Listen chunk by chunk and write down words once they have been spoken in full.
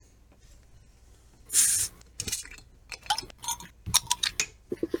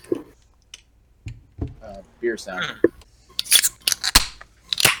beer sound.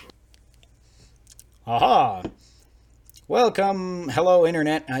 Aha! Welcome, hello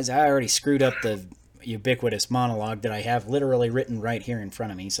internet. As I already screwed up the ubiquitous monologue that I have literally written right here in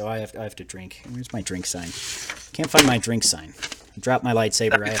front of me, so I have to drink. Where's my drink sign? Can't find my drink sign. Drop my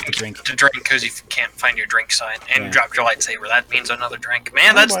lightsaber. I have to drink. To drink because you can't find your drink sign, and Yeah. dropped your lightsaber. That means another drink.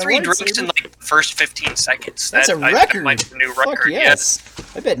 Man, Oh, that's my 3 drinks lightsaber. in like the first 15 seconds. That's a I record. That might be a new Fuck record. yes.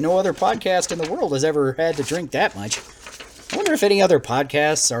 I bet no other podcast in the world has ever had to drink that much. I wonder if any other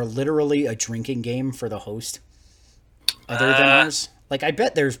podcasts are literally a drinking game for the host, other than ours. Like, I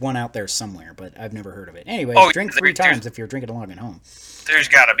bet there's one out there somewhere, but I've never heard of it. Anyway, Oh, drink there's- 3 times if you're drinking along at home. There's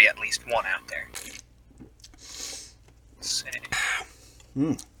got to be at least one out there. Let's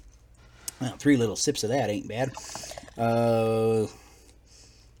see. Well, 3 little sips of that ain't bad.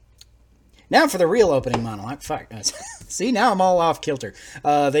 Now for the real opening monologue. Fuck. See, now I'm all off kilter.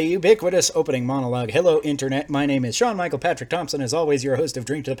 The ubiquitous opening monologue. Hello, Internet. My name is Sean Michael Patrick Thompson, as always, your host of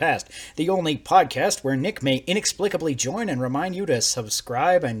Drink to the Past, the only podcast where Nick may inexplicably join and remind you to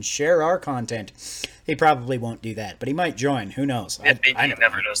subscribe and share our content. He probably won't do that, but he might join. Who knows? He I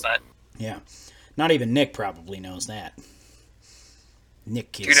never does that. Yeah. Not even Nick probably knows that.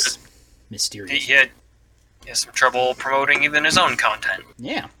 Nick Dude, is mysterious. He has some trouble promoting even his own content.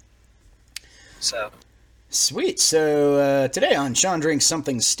 Yeah. So, Sweet. So today on Sean Drinks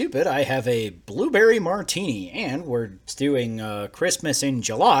Something Stupid, I have a blueberry martini, and we're doing Christmas in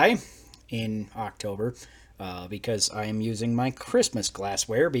July, in October, because I am using my Christmas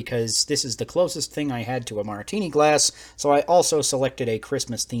glassware, because this is the closest thing I had to a martini glass, so I also selected a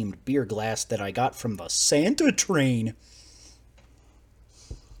Christmas-themed beer glass that I got from the Santa train.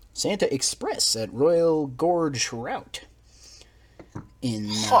 Santa Express at Royal Gorge Route.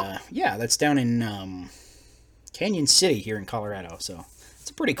 Yeah, that's down in Canyon City here in Colorado. So it's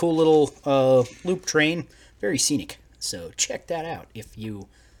a pretty cool little loop train, very scenic. So check that out if you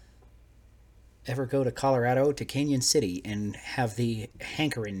ever go to Colorado to Canyon City and have the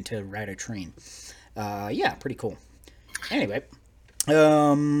hankering to ride a train. Yeah, pretty cool. Anyway,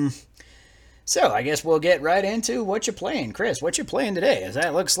 so I guess we'll get right into what you're playing. Chris, what you playing today?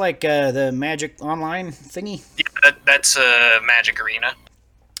 That looks like the Magic Online thingy? yeah, that's Magic Arena,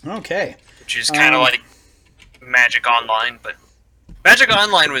 Okay. which is kind of like Magic Online, but Magic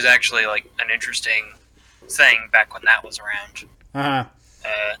Online was actually like an interesting thing back when that was around.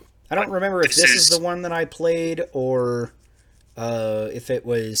 I don't remember if this this is is- the one that I played or if it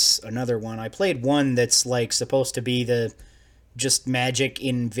was another one. I played one that's like supposed to be the just Magic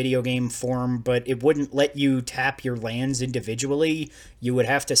in video game form, but it wouldn't let you tap your lands individually. You would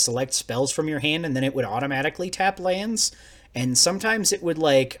have to select spells from your hand, and then it would automatically tap lands. And sometimes it would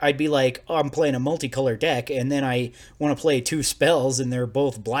I'd be like, oh, I'm playing a multicolor deck, and then I want to play 2 spells, and they're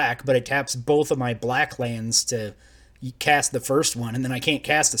both black, but it taps both of my black lands to cast the first one, and then I can't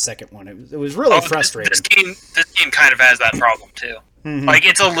cast the second one. It was really frustrating. This game kind of has that problem too. Like,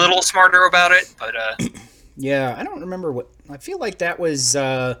 it's a little smarter about it, but Yeah, I don't remember what... I feel like that was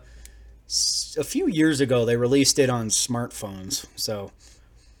a few years ago they released it on smartphones, so...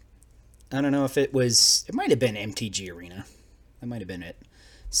 I don't know if it was... It might have been MTG Arena. That might have been it.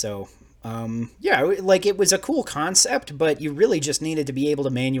 So, yeah, like, it was a cool concept, but you really just needed to be able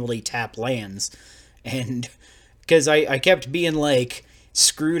to manually tap lands. And... Because I kept being, like,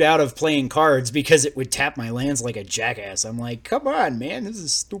 screwed out of playing cards because it would tap my lands like a jackass. I'm like, come on, man, this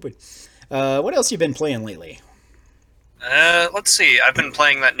is stupid. What else you been playing lately? let's see. I've been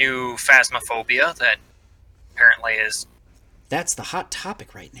playing that new Phasmophobia that apparently is... That's the hot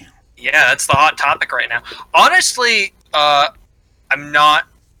topic right now. Yeah, that's the hot topic right now. Honestly, I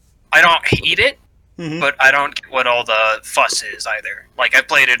don't hate it, but I don't get what all the fuss is either. Like, I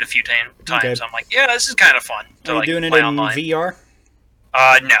played it a few times. Okay. I'm like, yeah, this is kind of fun to Are you like doing it play in online. VR?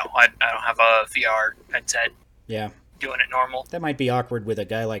 No, I don't have a VR headset. Yeah, Doing it normal. that might be awkward with a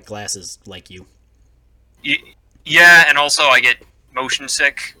guy like glasses like you. Yeah, and also I get motion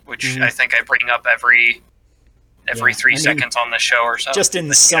sick, which I think I bring up every Yeah, 3 I mean, seconds on the show or so. Just in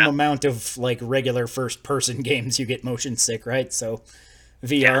But, some yeah. amount of like regular first-person games, you get motion sick, right? So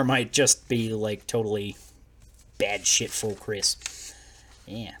VR might just be like totally bad shit full Chris.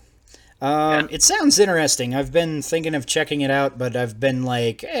 Yeah. It sounds interesting. I've been thinking of checking it out, but I've been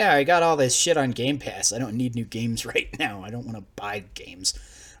like, yeah, I got all this shit on Game Pass. I don't need new games right now. I don't want to buy games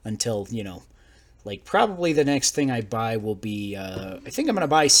until, like, probably the next thing I buy will be, I think I'm going to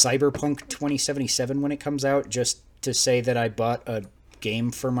buy Cyberpunk 2077 when it comes out, just to say that I bought a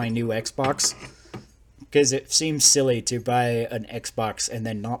game for my new Xbox. Because it seems silly to buy an Xbox and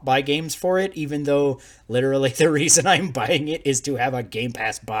then not buy games for it, even though literally the reason I'm buying it is to have a Game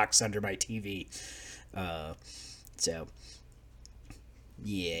Pass box under my TV. So,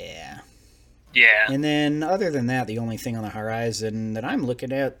 yeah. Yeah. And then, other than that, the only thing on the horizon that I'm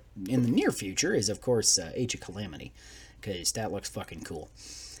looking at in the near future is, of course, Age of Calamity, because that looks fucking cool.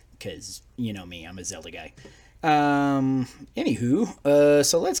 Because, you know me, I'm a Zelda guy. Anywho,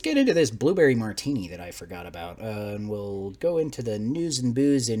 so let's get into this blueberry martini that I forgot about, and we'll go into the news and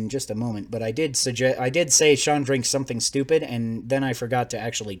booze in just a moment. But I did say Sean drinks something stupid, and then I forgot to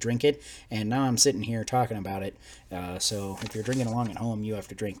actually drink it, and now I'm sitting here talking about it. So if you're drinking along at home, you have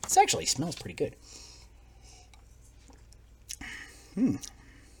to drink. This actually smells pretty good.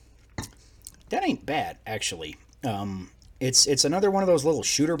 That ain't bad, actually. It's another one of those little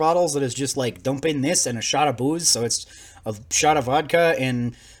shooter bottles that is just like dump in this and a shot of booze. So it's a shot of vodka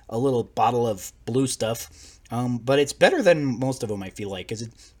and a little bottle of blue stuff. But it's better than most of them, I feel like, because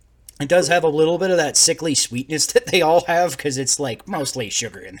it does have a little bit of that sickly sweetness that they all have, because it's like mostly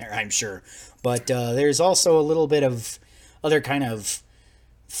sugar in there, I'm sure. But there's also a little bit of other kind of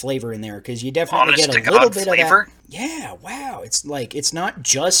flavor in there, because you definitely get a little bit flavor of that. Yeah, wow. It's like, it's not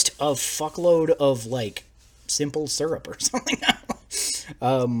just a fuckload of like simple syrup or something.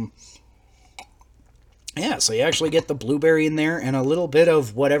 Yeah, so you actually get the blueberry in there and a little bit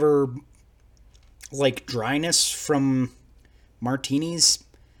of whatever like dryness from martinis.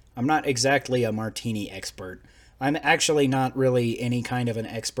 I'm not exactly a martini expert. I'm actually not really any kind of an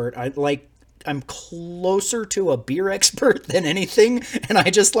expert. I'm closer to a beer expert than anything, and I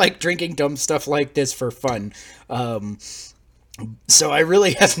just like drinking dumb stuff like this for fun. So I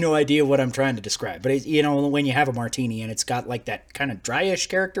really have no idea what I'm trying to describe. But, when you have a martini and it's got like that kind of dryish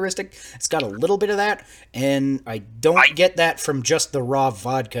characteristic, it's got a little bit of that, and I don't get that from just the raw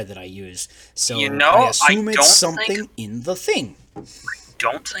vodka that I use. So I assume it's something in the thing. I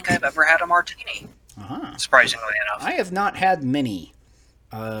don't think I've ever had a martini. Surprisingly enough. I have not had many.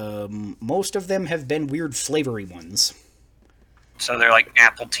 Most of them have been weird flavory ones. So they're like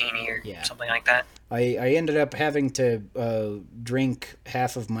appletini or something like that? I ended up having to drink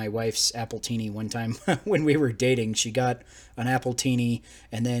half of my wife's appletini one time when we were dating. She got an appletini,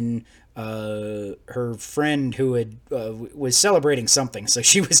 and then her friend who had was celebrating something, so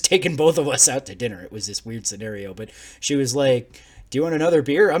she was taking both of us out to dinner. It was this weird scenario, but she was like, "Do you want another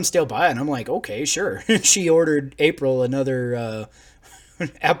beer? I'm still buying." I'm like, "Okay, sure." She ordered April another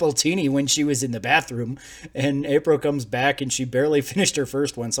appletini when she was in the bathroom, and April comes back and she barely finished her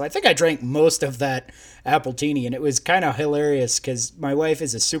first one. So I think I drank most of that appletini, and it was kind of hilarious because my wife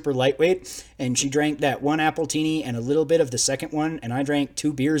is a super lightweight, and she drank that one appletini and a little bit of the second one, and I drank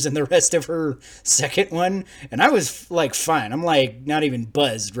 2 beers and the rest of her second one, and I was like fine. I'm like not even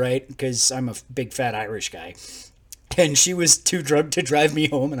buzzed, right? Because I'm a big fat Irish guy. And she was too drunk to drive me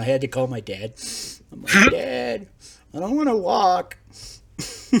home, and I had to call my dad. I'm like, "Dad, I don't want to walk."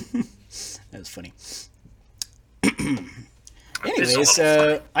 That was funny. Anyways,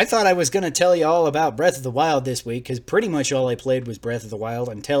 I thought I was going to tell you all about Breath of the Wild this week, because pretty much all I played was Breath of the Wild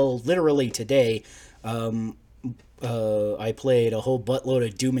until literally today. I played a whole buttload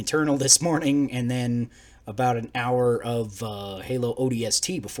of Doom Eternal this morning, and then about an hour of Halo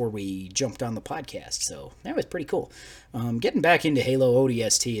ODST before we jumped on the podcast, so that was pretty cool. Getting back into Halo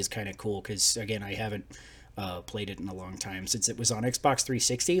ODST is kind of cool, because, again, I haven't played it in a long time since it was on Xbox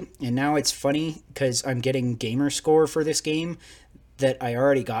 360, and now it's funny because I'm getting gamer score for this game that I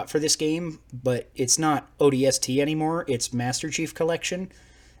already got for this game, but it's not ODST anymore, it's Master Chief Collection,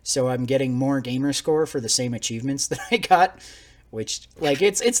 so I'm getting more gamer score for the same achievements that I got, which, like,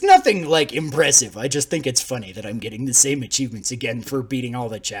 it's nothing, like, impressive. I just think it's funny that I'm getting the same achievements again for beating all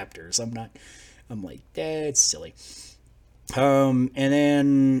the chapters. I'm like, it's silly. And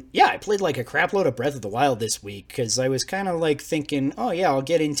then, I played like a crap load of Breath of the Wild this week, because I was kind of like thinking, oh yeah, I'll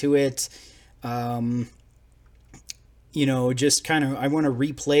get into it, just kind of, I want to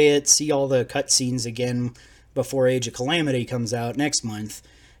replay it, see all the cutscenes again before Age of Calamity comes out next month.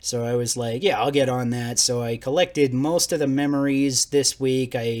 So I was like, yeah, I'll get on that. So I collected most of the memories this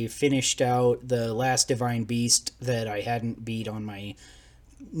week. I finished out the last Divine Beast that I hadn't beat on my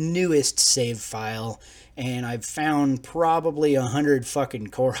newest save file, and I've found probably 100 fucking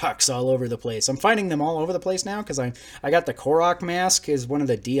Koroks all over the place. I'm finding them all over the place now because I got the Korok mask as one of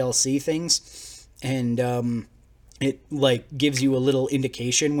the DLC things, and it like gives you a little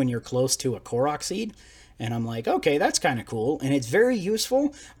indication when you're close to a Korok seed. And I'm like, okay, that's kind of cool, and it's very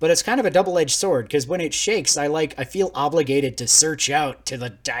useful, but it's kind of a double-edged sword, because when it shakes, I feel obligated to search out to the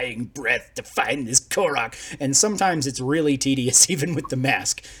dying breath to find this Korok, and sometimes it's really tedious, even with the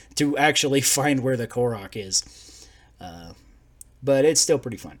mask, to actually find where the Korok is. but it's still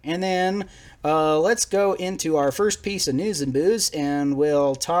pretty fun. And then let's go into our first piece of news and booze, and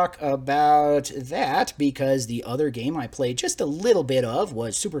we'll talk about that because the other game I played just a little bit of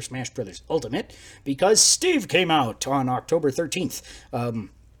was Super Smash Bros. Ultimate, because Steve came out on October 13th.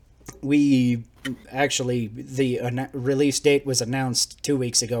 The release date was announced 2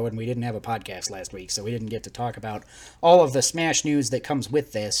 weeks ago, and we didn't have a podcast last week, so we didn't get to talk about all of the Smash news that comes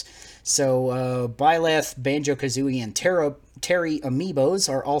with this. So, Byleth, Banjo-Kazooie, and Terry Amiibos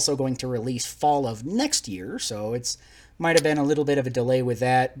are also going to release fall of next year, so it's might have been a little bit of a delay with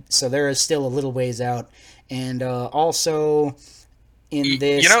that, so there is still a little ways out. And also in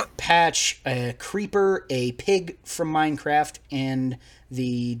this patch, a Creeper, a pig from Minecraft, and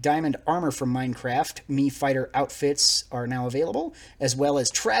the Diamond Armor from Minecraft Mii Fighter outfits are now available, as well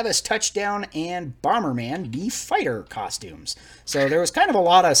as Travis Touchdown and Bomberman Mii Fighter costumes. So there was kind of a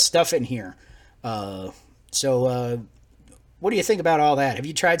lot of stuff in here. What do you think about all that? Have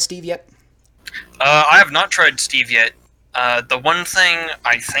you tried Steve yet? I have not tried Steve yet. The one thing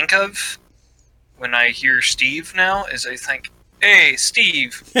I think of when I hear Steve now is I think, hey,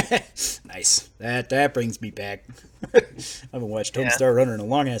 Steve. Nice. That brings me back. I haven't watched Homestar Runner in a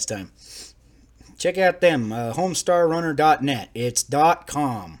long ass time. Check out them, homestarrunner.net. It's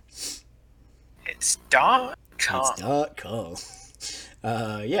 .com. It's .com. It's .com.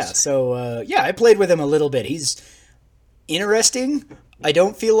 I played with him a little bit. He's interesting. I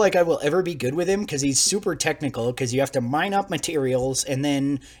don't feel like I will ever be good with him because he's super technical, because you have to mine up materials and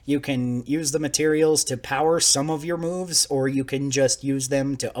then you can use the materials to power some of your moves, or you can just use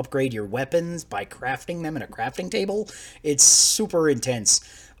them to upgrade your weapons by crafting them in a crafting table. It's super intense.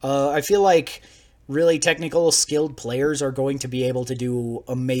 I feel like really technical, skilled players are going to be able to do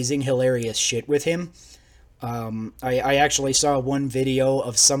amazing, hilarious shit with him. I actually saw one video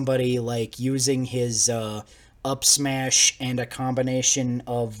of somebody like using his up smash and a combination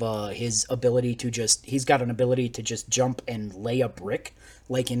of his ability to he's got an ability to just jump and lay a brick.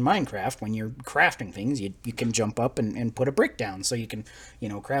 Like in Minecraft, when you're crafting things, you can jump up and put a brick down so you can,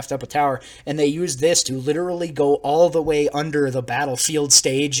 craft up a tower. And they use this to literally go all the way under the battlefield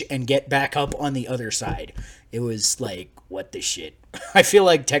stage and get back up on the other side. It was like, what the shit? I feel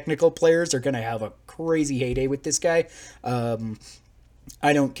like technical players are going to have a crazy heyday with this guy.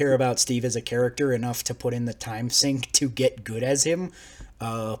 I don't care about Steve as a character enough to put in the time sink to get good as him.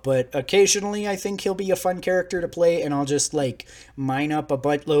 But occasionally I think he'll be a fun character to play, and I'll just, mine up a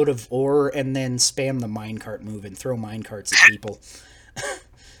buttload of ore and then spam the minecart move and throw minecarts at people.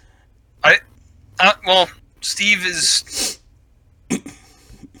 Steve is...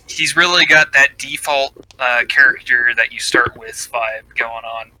 He's really got that default character that you start with vibe going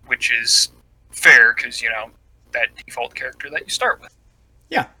on, which is fair, because, that default character that you start with.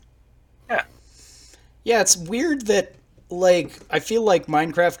 Yeah. Yeah. Yeah, it's weird that, I feel like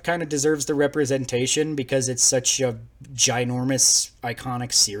Minecraft kind of deserves the representation because it's such a ginormous,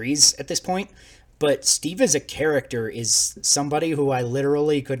 iconic series at this point. But Steve as a character is somebody who I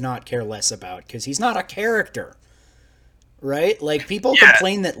literally could not care less about because he's not a character. Right? People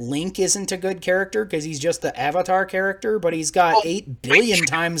complain that Link isn't a good character because he's just the avatar character, but he's got 8 billion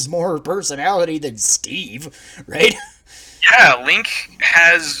times more personality than Steve, right? Yeah, Link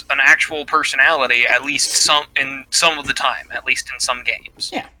has an actual personality, at least some of the time, at least in some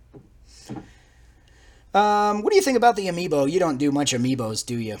games. Yeah. What do you think about the Amiibo? You don't do much Amiibos,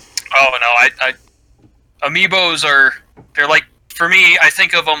 do you? Oh, no, Amiibos they're for me, I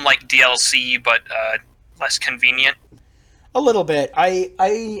think of them like DLC, but less convenient. A little bit.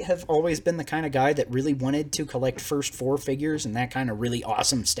 I have always been the kind of guy that really wanted to collect first 4 figures and that kind of really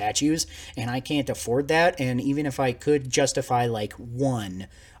awesome statues, and I can't afford that, and even if I could justify one,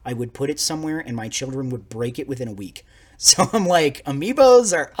 I would put it somewhere and my children would break it within a week. So I'm like,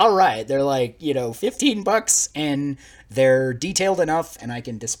 Amiibos are alright. They're $15 and they're detailed enough and I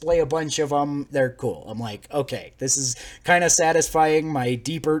can display a bunch of them. They're cool. I'm like, okay, this is kind of satisfying my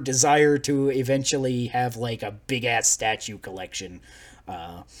deeper desire to eventually have a big ass statue collection.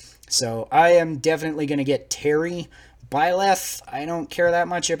 So I am definitely going to get Terry. Byleth, I don't care that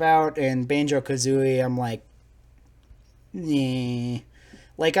much about, and Banjo-Kazooie, I'm like, nah.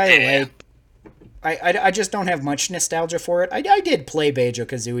 I just don't have much nostalgia for it. I did play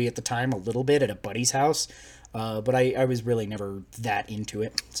Banjo-Kazooie at the time a little bit at a buddy's house, but I was really never that into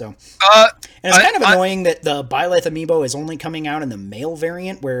it. So, and it's kind of annoying that the Byleth Amiibo is only coming out in the male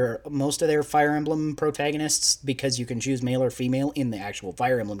variant, where most of their Fire Emblem protagonists, because you can choose male or female in the actual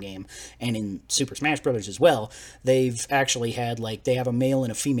Fire Emblem game, and in Super Smash Bros. As well, they've actually had, they have a male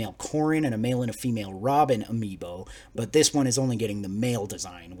and a female Corrin and a male and a female Robin Amiibo, but this one is only getting the male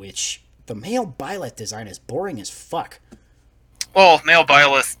design, which... The male Byleth design is boring as fuck. Well, male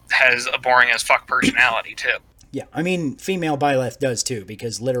Byleth has a boring as fuck personality too. Yeah, I mean, female Byleth does too,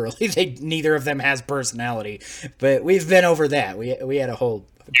 because literally neither of them has personality. But we've been over that. We had a whole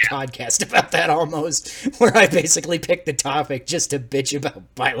podcast about that almost, where I basically picked the topic just to bitch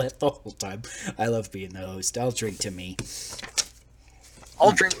about Byleth the whole time. I love being the host. I'll drink to me.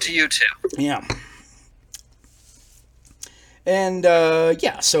 I'll drink to you too. Yeah. And,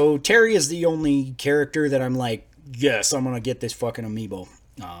 yeah, so Terry is the only character that I'm like, yes, I'm gonna get this fucking amiibo.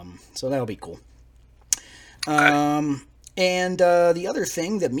 So that'll be cool. And the other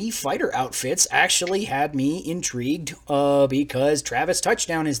thing, the Mii Fighter outfits actually had me intrigued, because Travis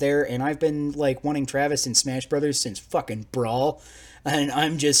Touchdown is there, and I've been, like, wanting Travis in Smash Brothers since fucking Brawl, and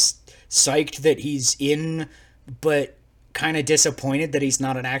I'm just psyched that he's in, but kind of disappointed that he's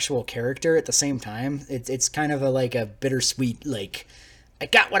not an actual character at the same time. It's kind of a bittersweet, like, I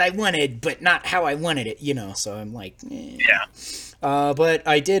got what I wanted, but not how I wanted it, you know, so I'm like, eh. Yeah. But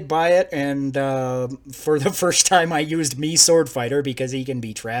I did buy it, and for the first time I used Mii Sword Fighter because he can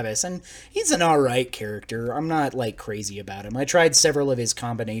be Travis, and he's an alright character. I'm not, like, crazy about him. I tried several of his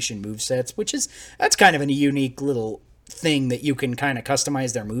combination movesets, that's kind of a unique little thing that you can kind of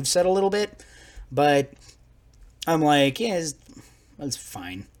customize their moveset a little bit, but I'm like, yeah, it's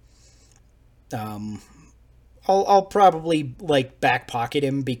fine. I'll probably, like, back pocket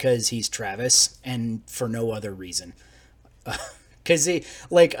him because he's Travis, and for no other reason. Because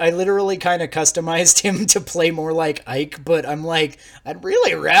I literally kind of customized him to play more like Ike, but I'm like, I'd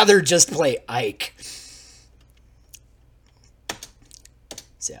really rather just play Ike.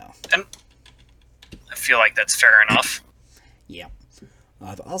 So. And I feel like that's fair enough. Yeah.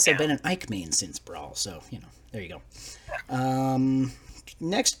 I've also been an Ike main since Brawl, so, you know, there you go.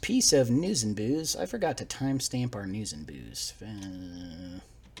 Next piece of news and booze. I forgot to timestamp our news and booze.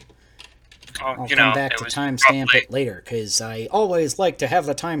 I'll come back to timestamp it later, because I always like to have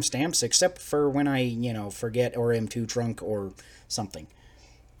the timestamps, except for when I, forget or am too drunk or something.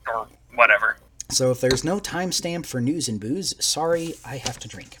 Or whatever. So if there's no timestamp for news and booze, sorry, I have to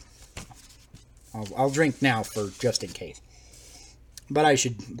drink. I'll drink now for just in case. But I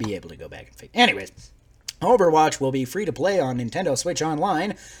should be able to go back and fix. Anyways, Overwatch will be free to play on Nintendo Switch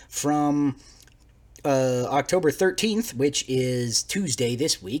Online from October 13th, which is Tuesday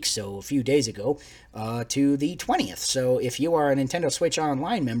this week, so a few days ago, to the 20th. So if you are a Nintendo Switch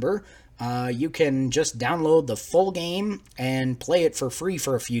Online member, you can just download the full game and play it for free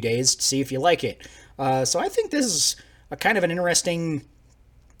for a few days to see if you like it. So I think this is a kind of an interesting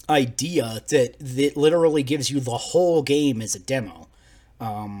idea that literally gives you the whole game as a demo.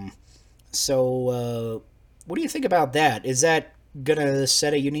 So what do you think about that? Is that gonna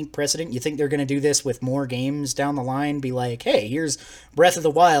set a unique precedent? You think they're gonna do this with more games down the line? Be like, hey, here's Breath of the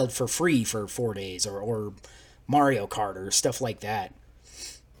Wild for free for 4 days, or Mario Kart or stuff like that?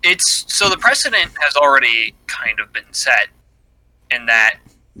 So the precedent has already kind of been set in that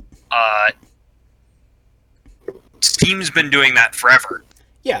Steam's been doing that forever.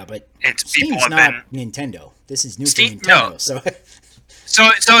 Yeah, but Steam's not Nintendo. This is new to Nintendo, so. So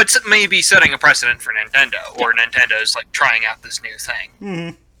it's maybe setting a precedent for Nintendo, or Nintendo's like trying out this new thing.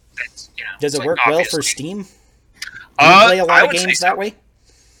 Mm-hmm. Does it work well for Steam? Do you play a lot of games that way?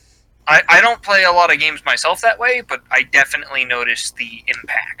 I don't play a lot of games myself that way, but I definitely notice the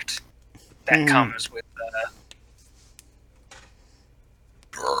impact that comes with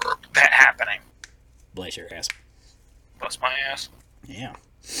that happening. Bless your ass. Bless my ass. Yeah.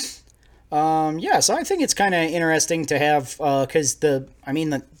 So I think it's kind of interesting to have, because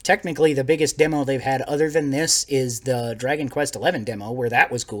technically the biggest demo they've had other than this is the Dragon Quest XI demo, where that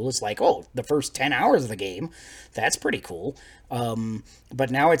was cool. It's like, oh, the first 10 hours of the game, that's pretty cool. But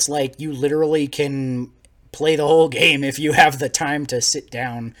now it's like you literally can play the whole game if you have the time to sit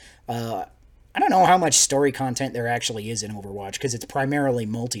down. I don't know how much story content there actually is in Overwatch, because it's primarily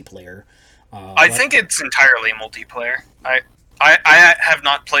multiplayer. I think it's entirely multiplayer. I have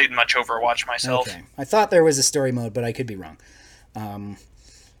not played much Overwatch myself. Okay. I thought there was a story mode, but I could be wrong. At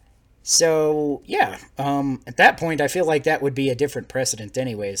that point, I feel like that would be a different precedent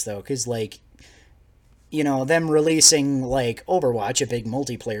anyways, though, because, them releasing, Overwatch, a big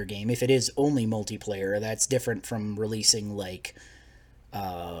multiplayer game, if it is only multiplayer, that's different from releasing, Breath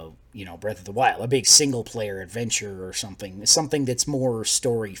of the Wild, a big single-player adventure or something that's more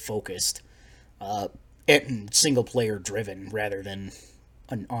story-focused. And single-player driven rather than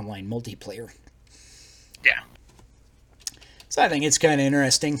an online multiplayer. Yeah. So I think it's kind of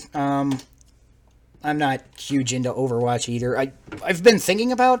interesting. I'm not huge into Overwatch either. I've been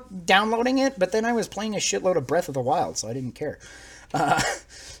thinking about downloading it, but then I was playing a shitload of Breath of the Wild, so I didn't care.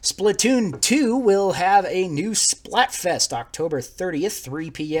 Splatoon 2 will have a new Splatfest October 30th,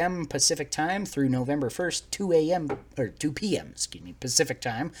 3 p.m. Pacific Time through November 1st, 2 a.m. or 2 p.m. excuse me, Pacific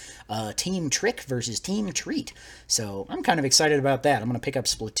Time. Team Trick versus Team Treat. So I'm kind of excited about that. I'm gonna pick up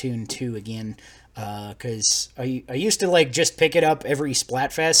Splatoon 2 again because I used to like just pick it up every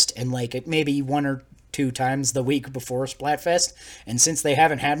Splatfest and like maybe one or two times the week before Splatfest. And since they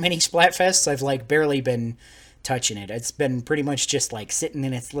haven't had many Splatfests, I've like barely been touching it. It's been pretty much just like sitting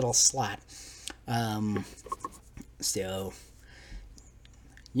in its little slot. So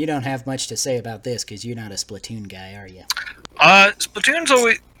you don't have much to say about this because you're not a Splatoon guy, are you? Splatoon's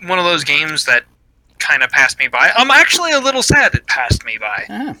always one of those games that kind of passed me by. I'm actually a little sad it passed me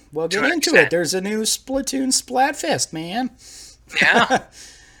by. Well, get into it. There's a new Splatoon Splatfest, man. Yeah.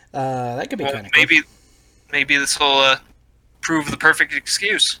 That could be kind of cool. Maybe this will prove the perfect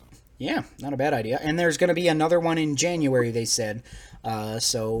excuse. Yeah, not a bad idea. And there's going to be another one in January, they said.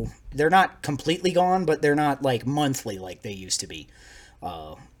 So they're not completely gone, but they're not like monthly like they used to be.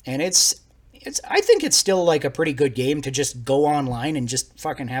 And it's I think it's still like a pretty good game to just go online and just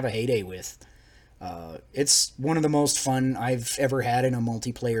fucking have a heyday with. It's one of the most fun I've ever had in a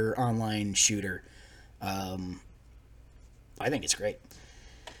multiplayer online shooter. I think it's great.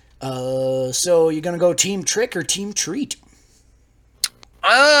 So you're going to go Team Trick or Team Treat?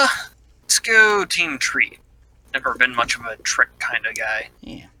 Let's go Team Treat. Never been much of a trick kind of guy.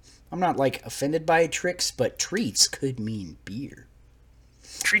 Yeah. I'm not, like, offended by tricks, but treats could mean beer.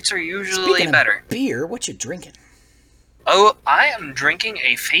 Treats are usually Speaking better. Of beer, what you drinking? Oh, I am drinking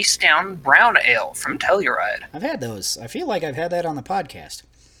a Face Down Brown Ale from Telluride. I've had those. I feel like I've had that on the podcast.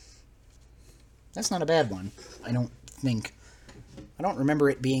 That's not a bad one, I don't think. I don't remember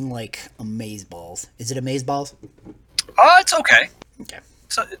it being, like, amazeballs. Is it amazeballs? It's okay. Okay.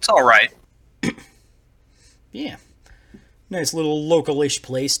 It's alright. Yeah. Nice little local-ish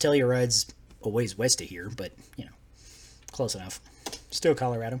place. Telluride's a ways west of here, but, you know, close enough. Still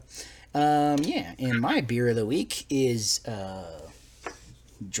Colorado. Yeah, and my beer of the week is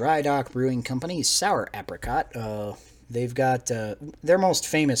Dry Dock Brewing Company's Sour Apricot. They've got, their most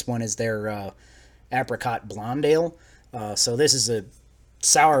famous one is their Apricot Blonde Ale. So this is a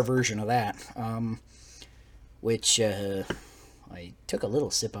sour version of that, which I took a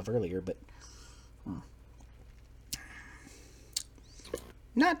little sip of earlier, but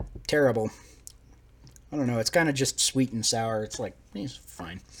not terrible. I don't know, it's kind of just sweet and sour. It's like, it's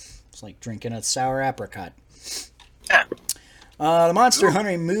fine. It's like drinking a sour apricot. Yeah. The Monster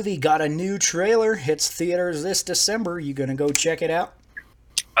Hunter movie got a new trailer. Hits theaters this December. You gonna go check it out?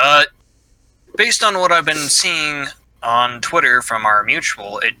 Based on what I've been seeing on Twitter from our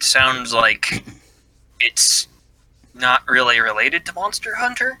mutual, it sounds like it's not really related to Monster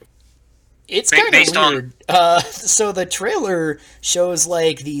Hunter. It's kind of weird. So the trailer shows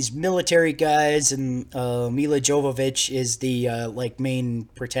like these military guys, and Mila Jovovich is the like main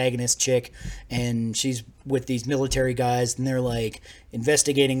protagonist chick, and she's with these military guys, and they're like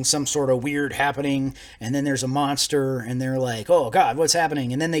investigating some sort of weird happening, and then there's a monster, and they're like, "Oh God, what's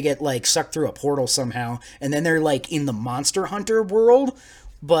happening?" And then they get like sucked through a portal somehow, and then they're like in the Monster Hunter world.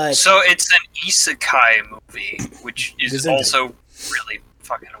 But so it's an isekai movie, which is also really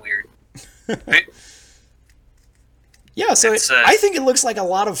fucking weird. Yeah, so I think it looks like a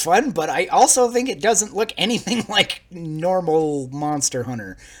lot of fun, but I also think it doesn't look anything like normal Monster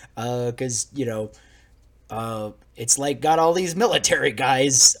Hunter, because you know, it's like got all these military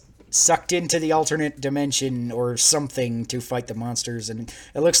guys sucked into the alternate dimension or something to fight the monsters, and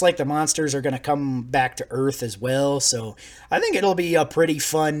it looks like the monsters are going to come back to Earth as well. So I think it'll be a pretty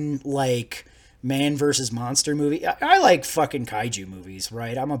fun like man versus monster movie. I like fucking kaiju movies,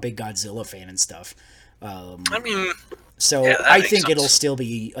 right? I'm a big Godzilla fan and stuff. I mean, so yeah, I think it'll still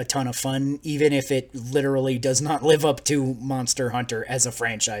be a ton of fun, even if it literally does not live up to Monster Hunter as a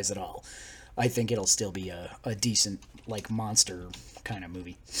franchise at all. I think it'll still be a decent like monster kind of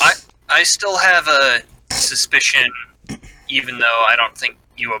movie. I still have a suspicion, even though I don't think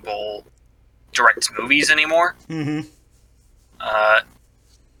UA directs movies anymore. Mm-hmm.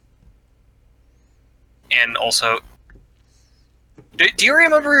 And also, do you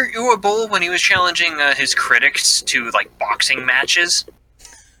remember Uwe when he was challenging his critics to like boxing matches?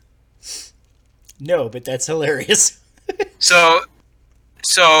 No, but that's hilarious. So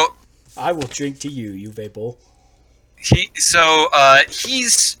I will drink to you, Uwe Boll. He's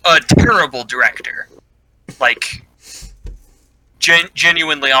a terrible director, like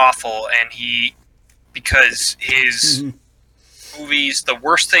genuinely awful, and because his movies, the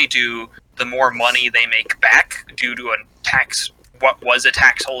worse they do, the more money they make back due to what was a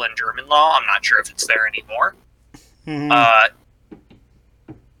tax hole in German law. I'm not sure if it's there anymore.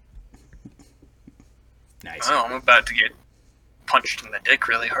 Nice. Oh, I'm about to get punched in the dick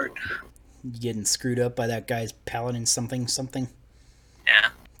really hard. You getting screwed up by that guy's paladin something something? Yeah.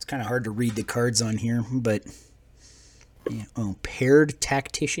 It's kind of hard to read the cards on here, but... Yeah. Oh, paired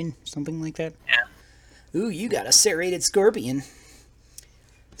tactician? Something like that? Yeah. Ooh, you got a serrated scorpion.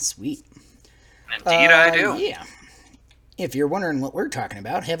 Sweet. Indeed, I do. Yeah. If you're wondering what we're talking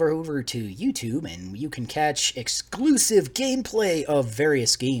about, head over to YouTube and you can catch exclusive gameplay of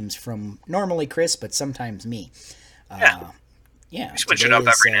various games from normally Chris, but sometimes me. Yeah. We switch it up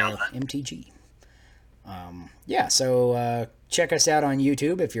every now and then. MTG. Yeah, so check us out on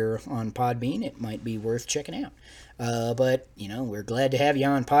YouTube. If you're on Podbean, it might be worth checking out. But, you know, we're glad to have you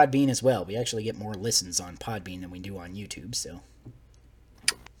on Podbean as well. We actually get more listens on Podbean than we do on YouTube, so...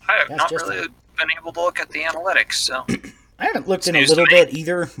 I have not really been able to look at the analytics, so... I haven't looked in a little bit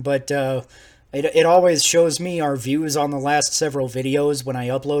either, but it always shows me our views on the last several videos when I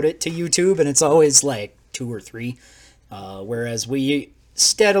upload it to YouTube, and it's always like 2 or 3, whereas we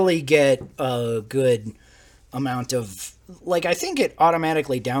steadily get a good amount of... Like, I think it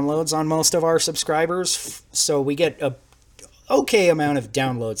automatically downloads on most of our subscribers, so we get a okay amount of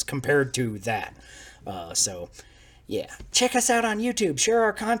downloads compared to that. So... Yeah, check us out on YouTube. Share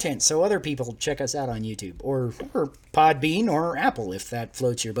our content so other people check us out on YouTube. Or Podbean or Apple if that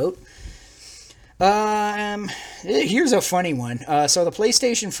floats your boat. Here's a funny one. So the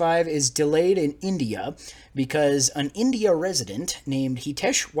PlayStation 5 is delayed in India because an India resident named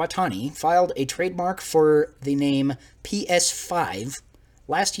Hitesh Watani filed a trademark for the name PS5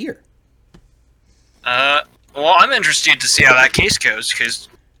 last year. Well, I'm interested to see how that case goes, because...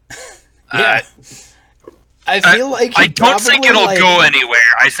 yeah. I feel like I don't think it'll go anywhere.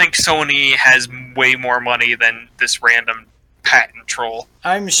 I think Sony has way more money than this random patent troll.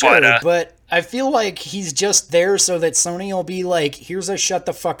 I'm sure, but I feel like he's just there so that Sony will be like, here's a shut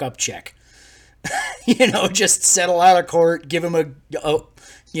the fuck up check. You know, just settle out of court, give him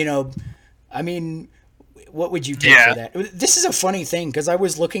you know, I mean, what would you take for that? This is a funny thing, because I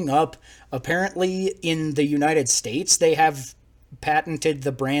was looking up, apparently in the United States, they have patented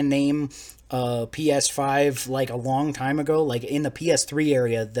the brand name PS5 like a long time ago. Like in the PS3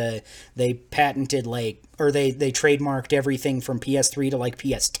 area, they patented like, or they trademarked everything from PS3 to like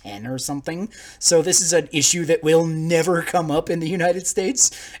PS10 or something. So this is an issue that will never come up in the United States,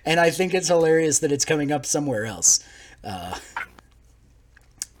 and I think it's hilarious that it's coming up somewhere else. That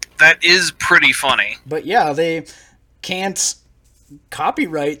is pretty funny. But yeah, they can't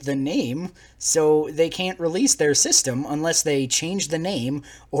copyright the name, so they can't release their system unless they change the name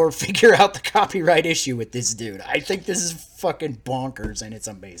or figure out the copyright issue with this dude. I think this is fucking bonkers, and it's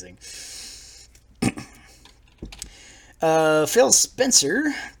amazing. Phil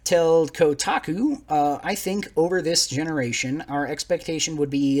Spencer told Kotaku, I think over this generation, our expectation would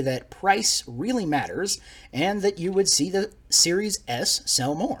be that price really matters, and that you would see the Series S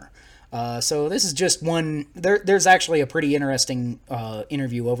sell more. So this is just one... There's actually a pretty interesting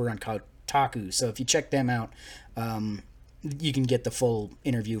interview over on Kotaku, so if you check them out, you can get the full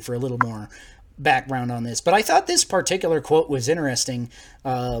interview for a little more background on this. But I thought this particular quote was interesting,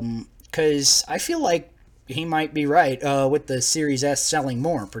 because I feel like he might be right with the Series S selling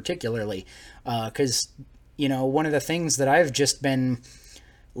more, particularly, because, you know, one of the things that I've just been,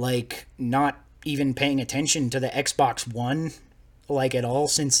 like, not even paying attention to the Xbox One like at all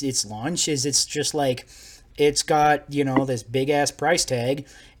since its launch is it's just like it's got, you know, this big ass price tag,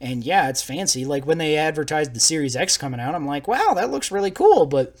 and yeah, it's fancy. Like when they advertised the Series X coming out, I'm like, wow, that looks really cool,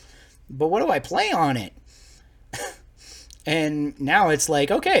 but what do I play on it? And now it's like,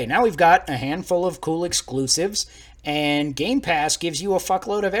 okay, now we've got a handful of cool exclusives, and Game Pass gives you a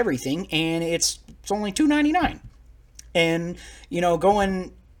fuckload of everything, and it's only $2.99. And, you know,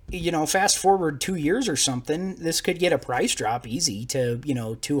 going, you know, fast forward 2 years or something, this could get a price drop easy to, you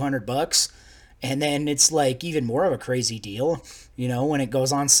know, $200, and then it's like even more of a crazy deal. You know, when it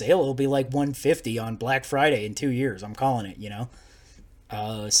goes on sale, it'll be like $150 on Black Friday in 2 years. I'm calling it, you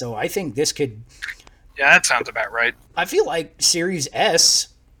know. So I think this could... Yeah, that sounds about right. I feel like Series S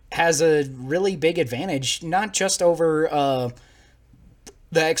has a really big advantage, not just over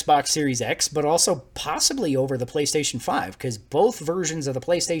the Xbox Series X, but also possibly over the PlayStation 5, because both versions of the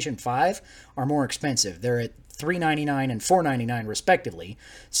PlayStation 5 are more expensive. They're at $399 and $499 respectively.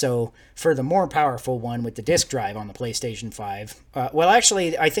 So for the more powerful one with the disc drive on the PlayStation 5, well,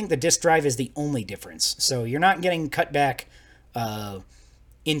 actually, I think the disc drive is the only difference. So you're not getting cut back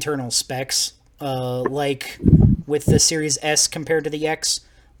internal specs like with the Series S compared to the X,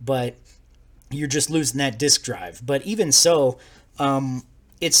 but you're just losing that disc drive. But even so,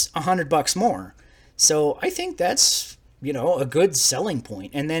 it's $100 more. So I think that's a good selling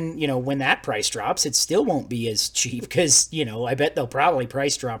point. And then, when that price drops, it still won't be as cheap because, I bet they'll probably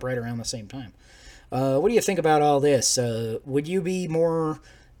price drop right around the same time. What do you think about all this? Would you be more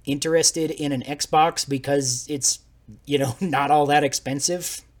interested in an Xbox because it's, not all that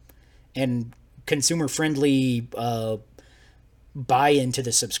expensive and consumer friendly buy into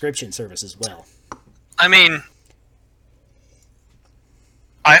the subscription service as well? I mean,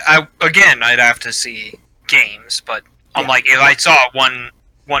 I'd have to see games, but I'm like, if I saw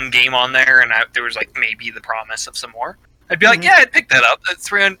one game on there and there was like maybe the promise of some more, I'd be like, yeah, I'd pick that up. That's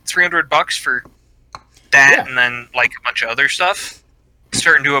 $300 for that, and then like a bunch of other stuff. It's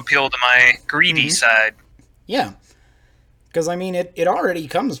starting to appeal to my greedy side. Yeah. Because, I mean, it already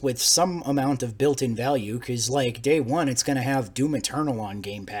comes with some amount of built-in value, because, like, day one, it's going to have Doom Eternal on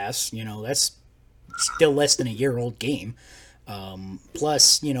Game Pass. That's still less than a year-old game.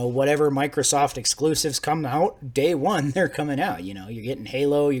 Plus, whatever Microsoft exclusives come out, day one, they're coming out. You're getting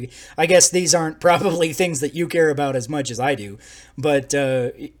Halo. I guess these aren't probably things that you care about as much as I do, but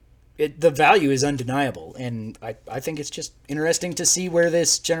the value is undeniable, and I think it's just interesting to see where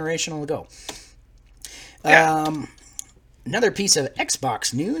this generation will go. Yeah. Another piece of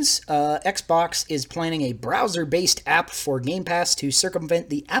Xbox news. Xbox is planning a browser-based app for Game Pass to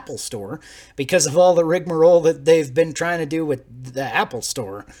circumvent the Apple Store because of all the rigmarole that they've been trying to do with the Apple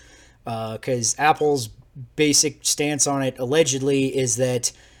Store. Because Apple's basic stance on it, allegedly, is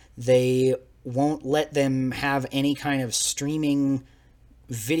that they won't let them have any kind of streaming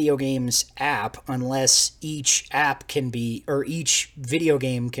video games app unless each video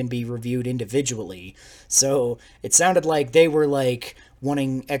game can be reviewed individually. So it sounded like they were like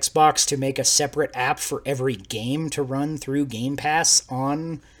wanting Xbox to make a separate app for every game to run through Game Pass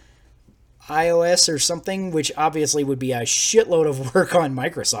on iOS or something, which obviously would be a shitload of work on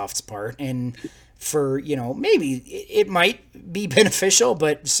Microsoft's part. And for, maybe it might be beneficial,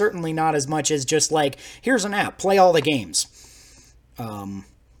 but certainly not as much as just like, here's an app, play all the games.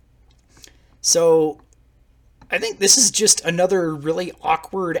 So I think this is just another really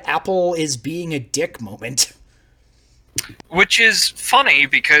awkward Apple is being a dick moment. Which is funny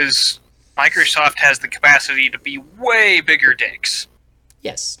because Microsoft has the capacity to be way bigger dicks.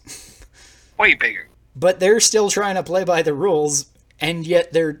 Yes. Way bigger. But they're still trying to play by the rules, and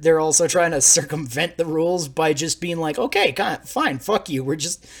yet they're also trying to circumvent the rules by just being like, okay, fine, fuck you. We're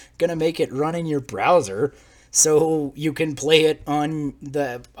just gonna make it run in your browser so you can play it on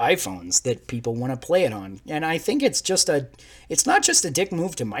the iPhones that people want to play it on. And I think it's not just a dick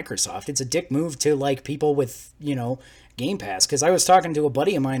move to Microsoft. It's a dick move to like people with, Game Pass. Because I was talking to a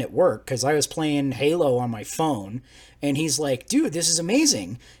buddy of mine at work because I was playing Halo on my phone, and he's like, dude, this is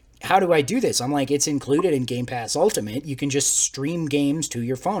amazing. How do I do this? I'm like, it's included in Game Pass Ultimate. You can just stream games to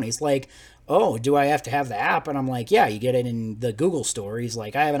your phone. He's like, oh, do I have to have the app? And I'm like, yeah, you get it in the Google store. He's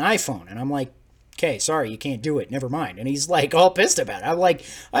like, I have an iPhone. And I'm like, okay, sorry, you can't do it. Never mind. And he's like all pissed about it. I'm like,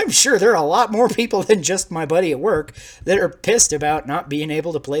 I'm sure there are a lot more people than just my buddy at work that are pissed about not being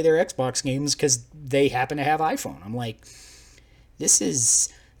able to play their Xbox games because they happen to have iPhone. I'm like, this is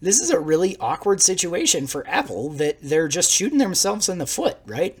a really awkward situation for Apple that they're just shooting themselves in the foot,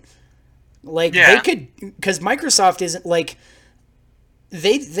 right? Like, They could, because Microsoft isn't like,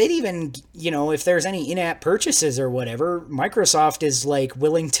 they'd even, if there's any in-app purchases or whatever, Microsoft is like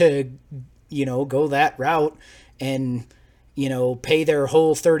willing to, go that route and, pay their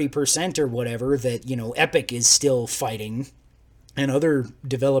whole 30% or whatever that, Epic is still fighting and other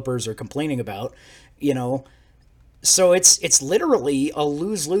developers are complaining about, So it's literally a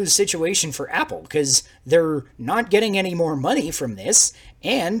lose-lose situation for Apple because they're not getting any more money from this,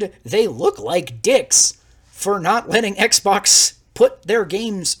 and they look like dicks for not letting Xbox put their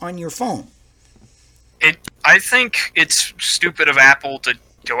games on your phone. I think it's stupid of Apple to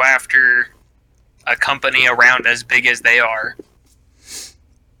go after a company around as big as they are.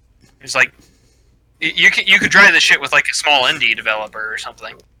 It's like you could try this shit with like a small indie developer or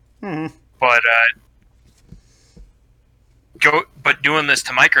something. Mm-hmm. But doing this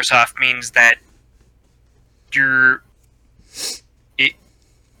to Microsoft means that they're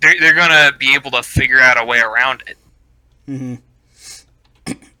gonna be able to figure out a way around it. Mm-hmm.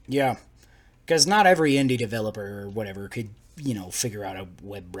 Yeah, because not every indie developer or whatever could, figure out a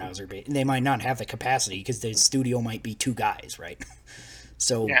web browser. They might not have the capacity because the studio might be 2 guys, right?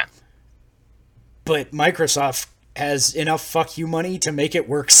 So, yeah. But Microsoft has enough fuck you money to make it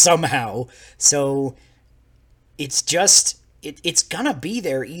work somehow. So it's just it's gonna be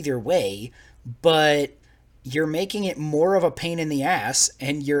there either way, but you're making it more of a pain in the ass,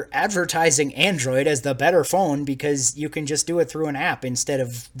 and you're advertising Android as the better phone because you can just do it through an app instead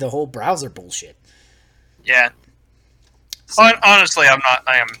of the whole browser bullshit. Yeah. Honestly, I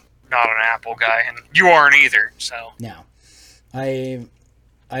am not an Apple guy, and you aren't either. So No, I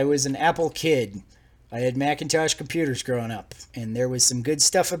was an Apple kid. I had Macintosh computers growing up, and there was some good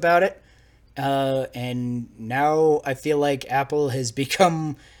stuff about it. And now I feel like Apple has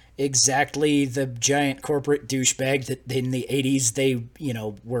become exactly the giant corporate douchebag that in the 80s they,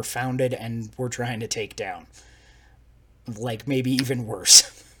 were founded and were trying to take down. Like, maybe even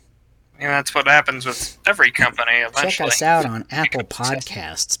worse. yeah, that's what happens with every company eventually. Check us out on Apple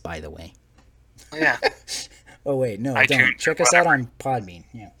Podcasts, by the way. Yeah. Oh, wait, no, iTunes, don't. Check us out on Podbean,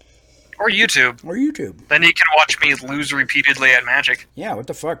 yeah. Or YouTube. Or YouTube. Then you can watch me lose repeatedly at Magic. Yeah, what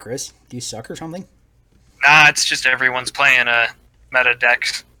the fuck, Chris? Do you suck or something? Nah, it's just everyone's playing a meta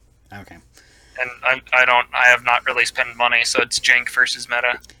decks. Okay. And I have not really spent money, so it's jank versus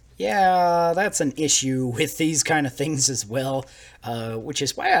meta. Yeah, that's an issue with these kind of things as well, which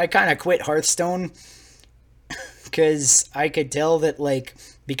is why I kind of quit Hearthstone, because I could tell that, like,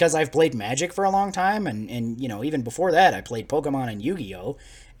 because I've played Magic for a long time, and even before that I played Pokemon and Yu-Gi-Oh!,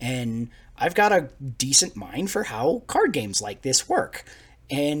 and I've got a decent mind for how card games like this work,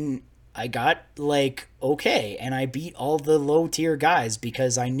 and I got, like, okay, and I beat all the low-tier guys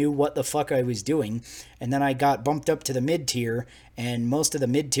because I knew what the fuck I was doing, and then I got bumped up to the mid-tier, and most of the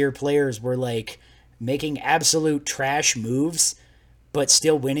mid-tier players were, like, making absolute trash moves, but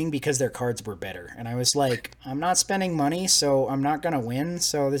still winning because their cards were better. And I was like, I'm not spending money, so I'm not gonna win,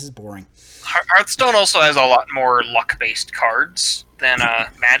 so this is boring. Hearthstone also has a lot more luck-based cards than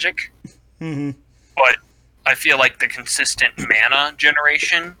Magic. Mm-hmm. But I feel like the consistent mana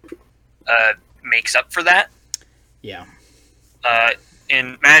generation makes up for that. Yeah.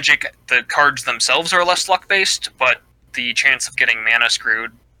 In Magic, the cards themselves are less luck-based, but the chance of getting mana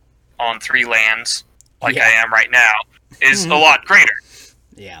screwed on 3 lands, like I am right now, is a lot greater.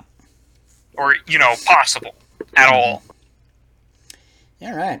 Yeah. Or, possible at all.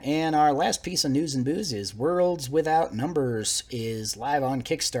 All right, and our last piece of news and booze is Worlds Without Numbers is live on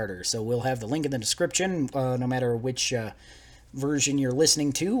Kickstarter, so we'll have the link in the description, no matter which version you're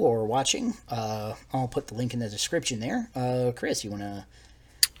listening to or watching. I'll put the link in the description there. Chris, you want to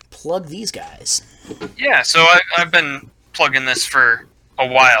plug these guys? Yeah, so I've been plugging this for a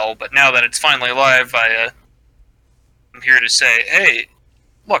while, but now that it's finally live, I'm here to say, hey,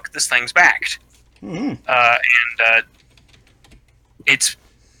 look, this thing's backed. Mm-hmm. And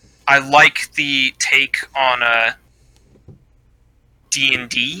I like the take on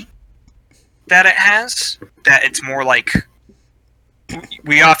D&D that it has, that it's more like,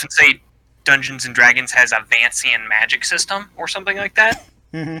 we often say Dungeons and Dragons has a Vancian magic system or something like that.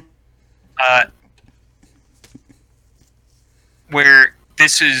 Mm-hmm. Where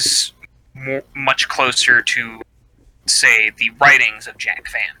this is much closer to, say, the writings of Jack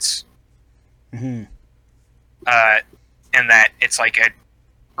Vance. Mm-hmm. And that it's like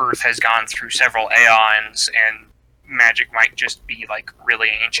Earth has gone through several aeons, and magic might just be like really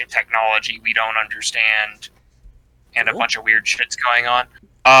ancient technology we don't understand, and a bunch of weird shit's going on.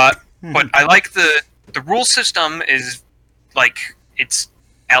 But I like the rule system is like, it's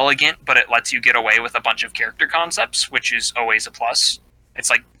elegant, but it lets you get away with a bunch of character concepts, which is always a plus. It's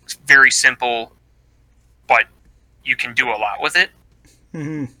like very simple, but you can do a lot with it.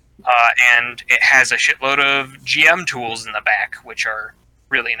 Mm-hmm. And it has a shitload of GM tools in the back, which are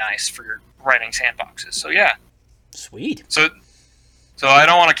really nice for writing sandboxes. So yeah. Sweet. So I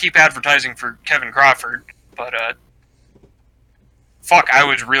don't want to keep advertising for Kevin Crawford, but fuck, I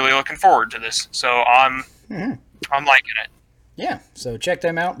was really looking forward to this. So I'm liking it. Yeah, so check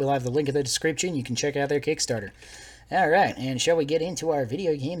them out. We'll have the link in the description. You can check out their Kickstarter. All right, and shall we get into our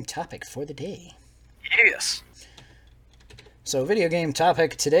video game topic for the day? Yes. So, video game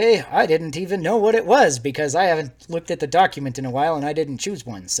topic today, I didn't even know what it was because I haven't looked at the document in a while and I didn't choose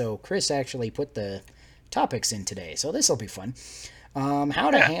one. So, Chris actually put the topics in today, so this will be fun.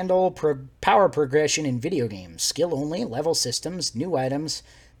 How to handle power progression in video games. Skill only, level systems, new items,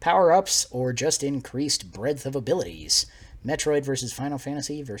 power-ups, or just increased breadth of abilities. Metroid versus Final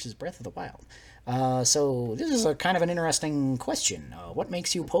Fantasy versus Breath of the Wild. So, this is a kind of an interesting question. What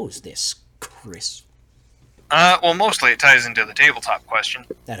makes you pose this, Chris? Well, mostly it ties into the tabletop question.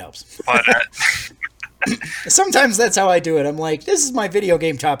 That helps. But sometimes that's how I do it. I'm like, this is my video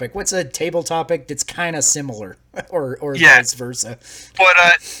game topic. What's a table topic that's kind of similar, or vice versa? But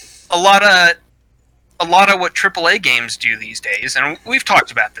a lot of what AAA games do these days, and we've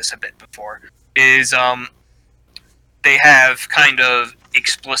talked about this a bit before, is they have kind of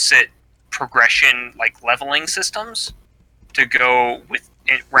explicit progression, like leveling systems, to go with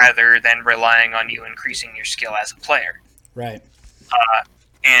it rather than relying on you increasing your skill as a player. Right.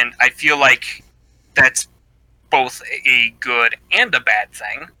 And I feel like that's both a good and a bad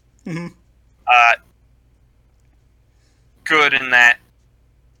thing. Mm-hmm. Good in that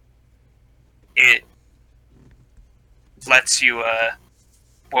it lets you,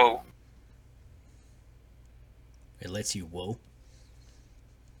 whoa. It lets you, whoa.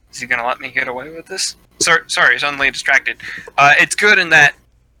 Is he gonna let me get away with this? Sorry, suddenly distracted. It's good in that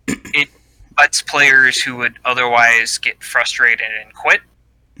it lets players who would otherwise get frustrated and quit,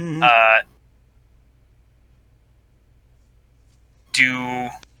 Mm-hmm. do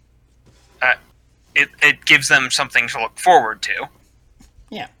it gives them something to look forward to.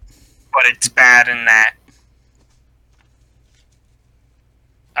 Yeah. But it's bad in that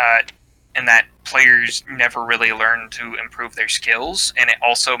players never really learn to improve their skills, and it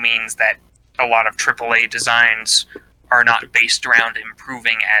also means that a lot of AAA designs are not based around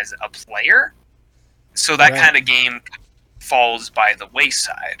improving as a player. So that Right. kind of game falls by the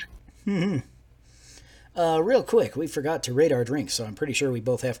wayside. Mm-hmm. Real quick, we forgot to rate our drinks, so I'm pretty sure we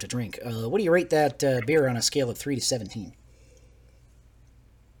both have to drink. What do you rate that beer on a scale of 3 to 17?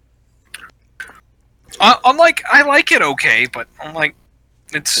 I'm like, I like it okay, but I'm like,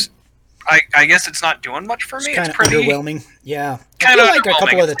 I guess it's not doing much for me. Kind It's of pretty underwhelming. Yeah. I Kinda feel like a couple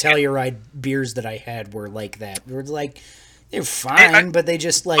underwhelming. of the Telluride beers that I had were like that. They were like, they're fine, but they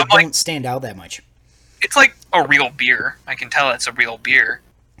just like I'm like- don't stand out that much. It's like a real beer. I can tell it's a real beer.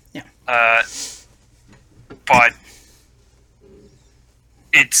 Yeah. But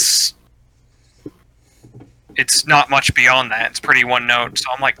it's not much beyond that. It's pretty one note.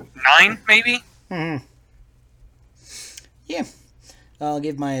 So I'm like 9, maybe. Mm-hmm. Yeah. I'll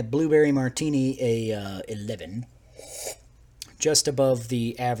give my blueberry martini a 11. Just above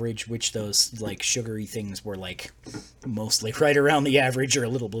the average, which those like sugary things were like mostly right around the average or a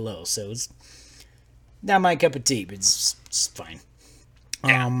little below. So it's not my cup of tea, but it's fine.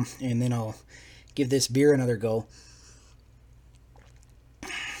 Yeah. And then I'll give this beer another go.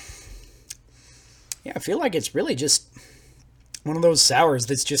 Yeah, I feel like it's really just one of those sours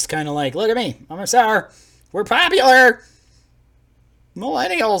that's just kind of like, look at me, I'm a sour. We're popular.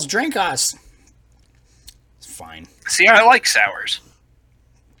 Millennials drink us. It's fine. See, I like sours.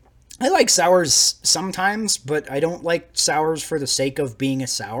 I like sours sometimes, but I don't like sours for the sake of being a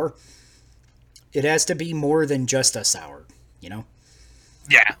sour. It has to be more than just a sour, you know?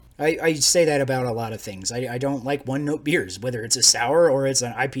 Yeah. I say that about a lot of things. I don't like one-note beers, whether it's a sour or it's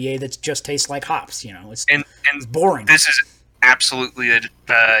an IPA that just tastes like hops, you know? It's And boring. this is absolutely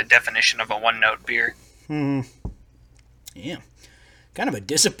the definition of a one-note beer. Yeah. Kind of a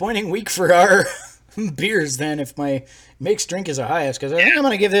disappointing week for our beers then if my mixed drink is the highest, because I think I'm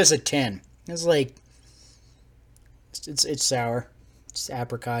going to give this a 10. It's like, it's sour. It's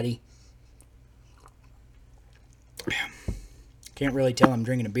apricot-y. Can't really tell I'm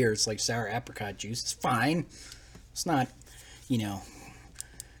drinking a beer. It's like sour apricot juice. It's fine. It's not,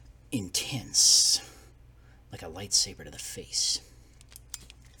 intense. Like a lightsaber to the face.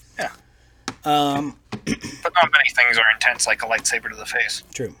 Yeah. But not many things are intense like a lightsaber to the face.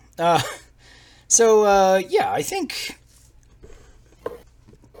 True. Yeah, I think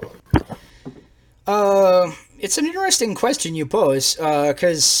it's an interesting question you pose,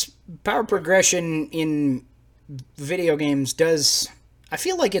 because power progression in video games does... I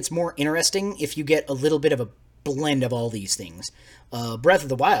feel like it's more interesting if you get a little bit of a blend of all these things. Breath of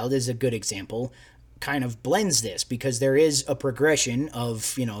the Wild is a good example. Kind of blends this because there is a progression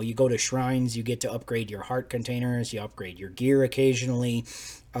of, you go to shrines, you get to upgrade your heart containers, you upgrade your gear occasionally.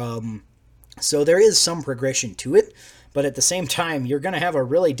 So there is some progression to it, but at the same time, you're going to have a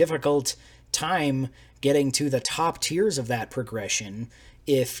really difficult time getting to the top tiers of that progression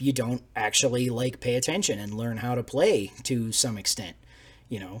if you don't actually pay attention and learn how to play to some extent.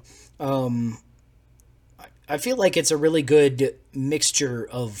 I feel like it's a really good mixture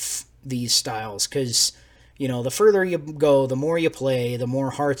of these styles because, the further you go, the more you play, the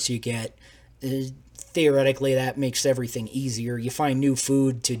more hearts you get. Theoretically, that makes everything easier. You find new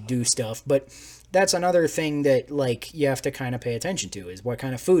food to do stuff, but that's another thing that, you have to kind of pay attention to is what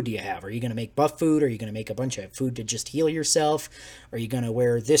kind of food do you have? Are you going to make buff food? Are you going to make a bunch of food to just heal yourself? Are you going to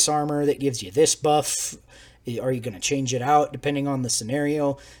wear this armor that gives you this buff? Are you going to change it out depending on the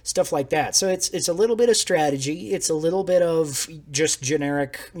scenario? Stuff like that. So it's a little bit of strategy. It's a little bit of just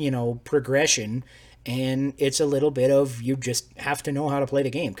generic, progression. And it's a little bit of you just have to know how to play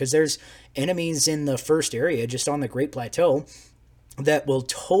the game. Because there's enemies in the first area, just on the Great Plateau, that will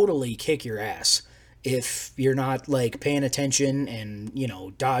totally kick your ass if you're not paying attention and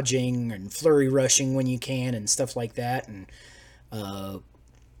dodging and flurry rushing when you can and stuff like that. And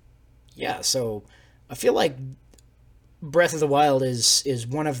so I feel like Breath of the Wild is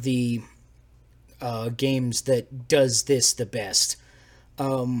one of the games that does this the best.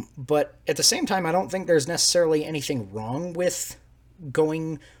 But at the same time, I don't think there's necessarily anything wrong with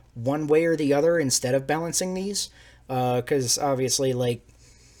going one way or the other instead of balancing these. Because obviously, like,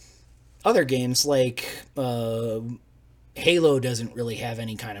 other games, like Halo doesn't really have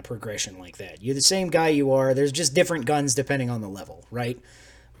any kind of progression like that. You're the same guy you are, there's just different guns depending on the level, right?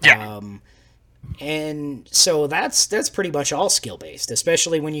 Yeah. And so that's pretty much all skill based,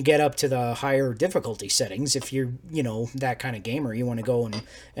 especially when you get up to the higher difficulty settings. If you're, that kind of gamer, you want to go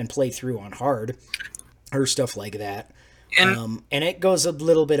and play through on hard or stuff like that. And it goes a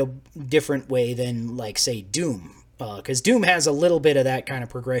little bit a different way than, like, say, Doom. Because Doom has a little bit of that kind of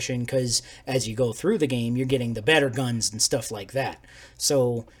progression, because as you go through the game, you're getting the better guns and stuff like that.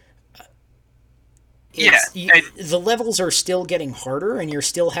 So the levels are still getting harder, and you're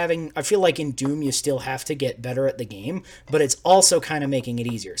still having... I feel like in Doom, you still have to get better at the game, but it's also kind of making it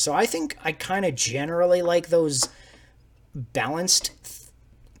easier. So I think I kind of generally like those balanced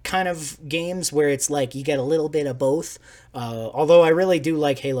kind of games where it's like you get a little bit of both. Although I really do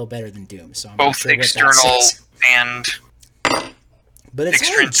like Halo better than Doom. So I'm both not sure external and... But it's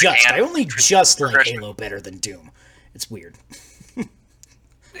only just... I only just like Halo better than Doom. It's weird.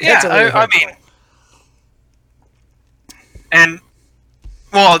 Yeah, I mean... And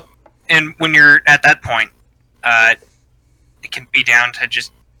when you're at that point, it can be down to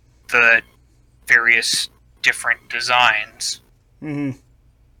just the various different designs. Mm-hmm.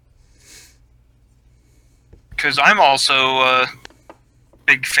 Because I'm also a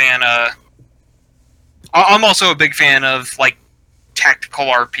big fan of... I'm also a big fan of, like, tactical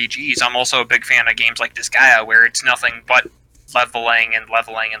RPGs. I'm also a big fan of games like Disgaea, where it's nothing but leveling and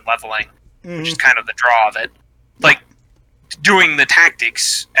leveling and leveling, which is kind of the draw of it. Like, doing the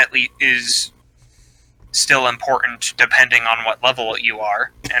tactics, at least, is still important depending on what level you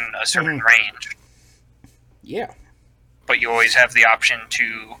are and a certain range. Yeah. But you always have the option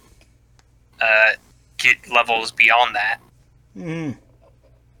to get levels beyond that. Mm.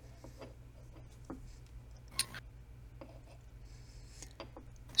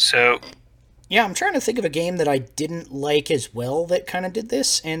 So... Yeah, I'm trying to think of a game that I didn't like as well that kind of did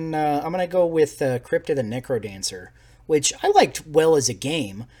this, and I'm going to go with Crypt of the Necrodancer, which I liked well as a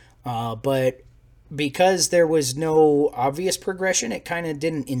game, but because there was no obvious progression, it kind of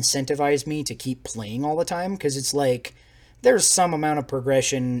didn't incentivize me to keep playing all the time, because it's like, there's some amount of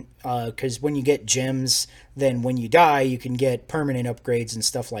progression, because when you get gems, then when you die, you can get permanent upgrades and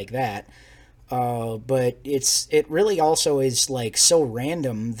stuff like that. But it really also is, like, so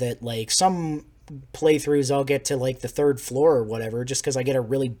random that, like, some playthroughs I'll get to, like, the third floor or whatever, just because I get a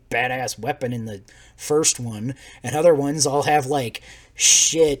really badass weapon in the first one, and other ones I'll have, like,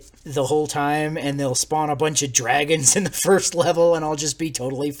 shit the whole time, and they'll spawn a bunch of dragons in the first level, and I'll just be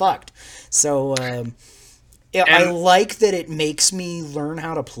totally fucked. So, yeah, I like that it makes me learn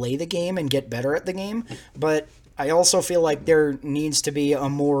how to play the game and get better at the game, but I also feel like there needs to be a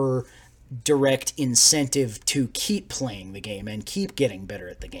more direct incentive to keep playing the game and keep getting better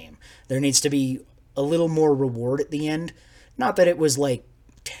at the game. There needs to be a little more reward at the end. Not that it was, like,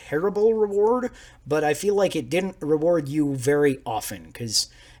 terrible reward, but I feel like it didn't reward you very often, because,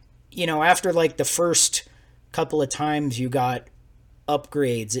 after, like, the first couple of times you got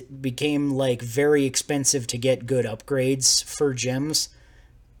upgrades, it became, like, very expensive to get good upgrades for gems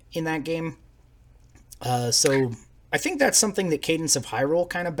in that game. So I think that's something that Cadence of Hyrule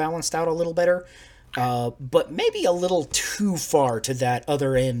kind of balanced out a little better, but maybe a little too far to that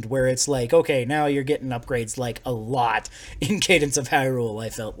other end where it's like, okay, now you're getting upgrades, like, a lot in Cadence of Hyrule. I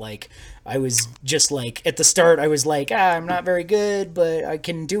felt like I was just like, at the start, I was like, I'm not very good, but I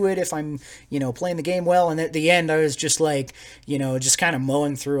can do it if I'm, playing the game well. And at the end, I was just like, just kind of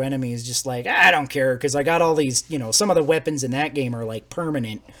mowing through enemies, just like, I don't care, because I got all these, some of the weapons in that game are, like,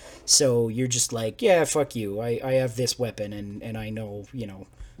 permanent. So you're just like, yeah, fuck you. I have this weapon, and I know,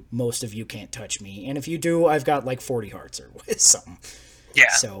 most of you can't touch me. And if you do, I've got like 40 hearts or something.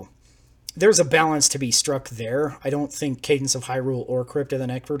 Yeah. So there's a balance to be struck there. I don't think Cadence of Hyrule or Crypt of the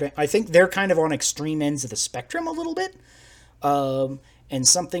Necrodancer... I think they're kind of on extreme ends of the spectrum a little bit. And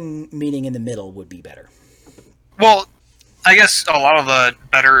something meeting in the middle would be better. Well, I guess a lot of the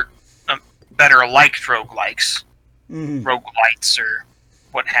better liked roguelikes, roguelites, or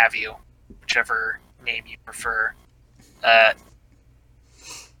what have you, whichever name you prefer.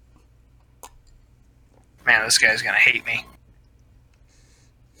 Man, this guy's gonna hate me.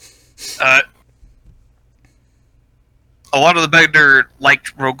 A lot of the better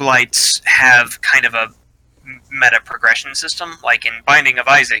liked roguelites have kind of a meta progression system. Like in Binding of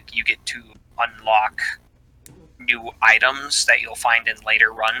Isaac, you get to unlock new items that you'll find in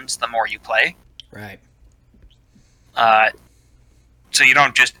later runs the more you play. Right. So you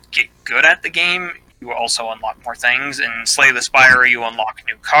don't just get good at the game, you also unlock more things. In Slay the Spire, you unlock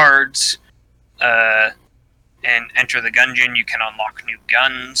new cards. And Enter the Gungeon, you can unlock new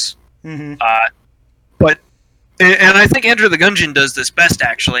guns. Mm-hmm. And I think Enter the Gungeon does this best,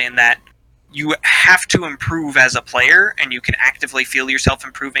 actually, in that you have to improve as a player, and you can actively feel yourself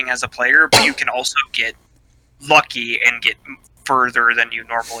improving as a player, but you can also get lucky and get further than you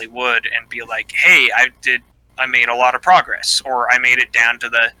normally would, and be like, hey, I made a lot of progress, or I made it down to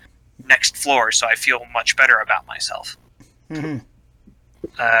the next floor, so I feel much better about myself. Mm-hmm.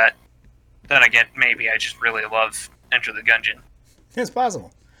 Then again, maybe I just really love Enter the Gungeon. It's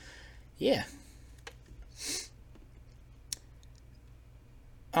possible. Yeah.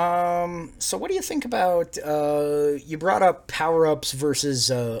 So what do you think about, you brought up power-ups versus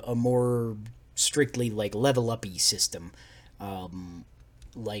a more strictly, like, level-up-y system,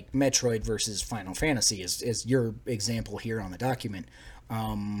 like Metroid versus Final Fantasy is your example here on the document.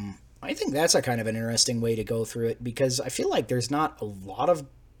 I think that's a kind of an interesting way to go through it, because I feel like there's not a lot of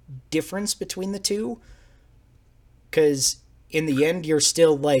difference between the two, because in the end you're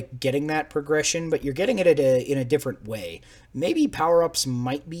still like getting that progression, but you're getting it in a different way. Maybe power-ups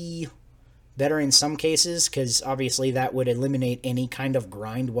might be better in some cases, because obviously that would eliminate any kind of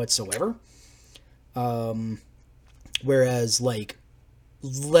grind whatsoever, whereas like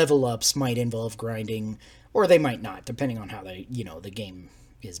level ups might involve grinding, or they might not, depending on how the game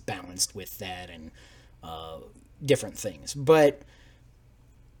is balanced with that and different things. But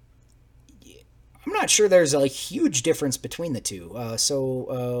I'm not sure there's a huge difference between the two.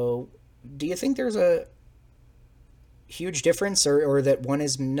 So do you think there's a huge difference, or that one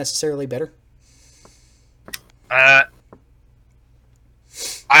is necessarily better? I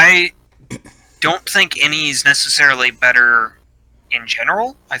don't think any is necessarily better in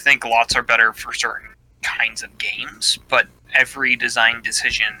general. I think lots are better for certain kinds of games, but every design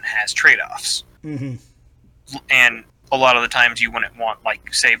decision has trade-offs. Mm-hmm. And a lot of the times you wouldn't want,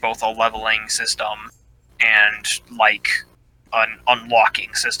 like, say, both a leveling system and, like, an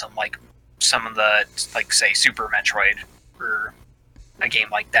unlocking system, like some of the, like, say, Super Metroid, or a game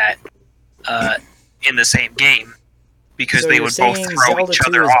like that, in the same game, because So they you're would both saying throw Zelda each 2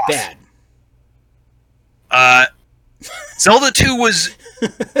 other is off. bad. Zelda 2 was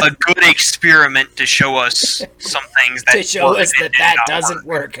a good experiment to show us some things that To show us worked and that did not doesn't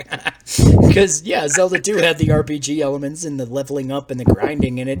work. Because, yeah, Zelda 2 had the RPG elements and the leveling up and the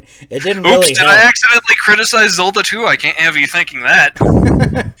grinding in it. It didn't Oops, really did help. I accidentally criticize Zelda 2? I can't have you thinking that.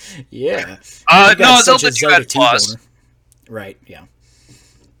 Yeah. No, You got such Zelda a 2 had flaws. boner. Right, yeah.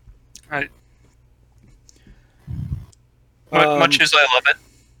 Right. Much as I love it,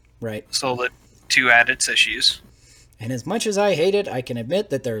 Right. Zelda 2 had its issues. And as much as I hate it, I can admit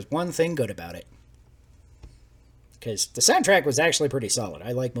that there's one thing good about it. Because the soundtrack was actually pretty solid.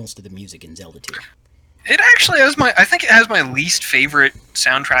 I like most of the music in Zelda 2. It actually has I think it has my least favorite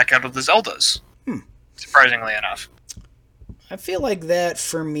soundtrack out of the Zeldas. Surprisingly enough. I feel like that,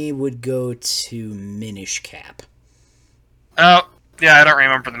 for me, would go to Minish Cap. Oh, yeah, I don't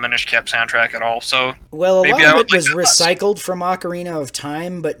remember the Minish Cap soundtrack at all, so... Well, a maybe lot I of would it was like that less. recycled from Ocarina of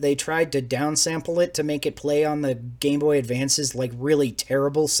Time, but they tried to downsample it to make it play on the Game Boy Advance's, like, really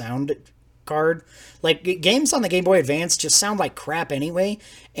terrible sound card. Like, games on the Game Boy Advance just sound like crap anyway,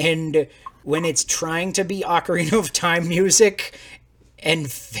 and when it's trying to be Ocarina of Time music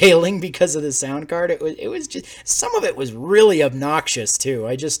and failing because of the sound card, it was just... Some of it was really obnoxious, too.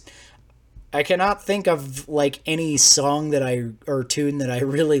 I cannot think of, like, any song or tune that I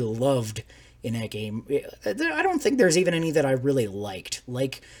really loved in that game. I don't think there's even any that I really liked.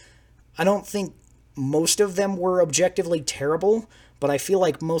 Like, I don't think most of them were objectively terrible, but I feel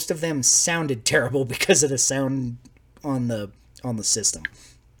like most of them sounded terrible because of the sound on the system.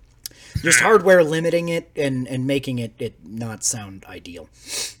 Just hardware limiting it and making it not sound ideal.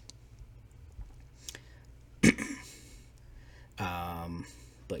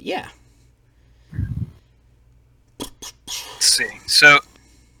 But yeah. Let's see. So,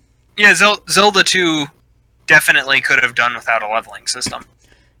 yeah, Zelda 2 definitely could have done without a leveling system.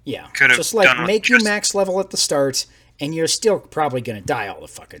 Yeah, Could have just like done with make you just- max level at the start, and you're still probably gonna die all the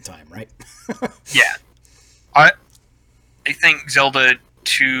fucking time, right? Yeah. I think Zelda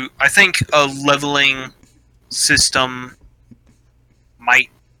 2... I think a leveling system might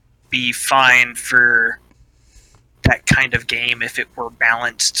be fine for that kind of game if it were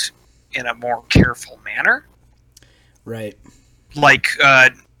balanced in a more careful manner. Right. Like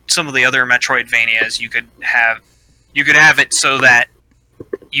some of the other Metroidvanias, you could have it so that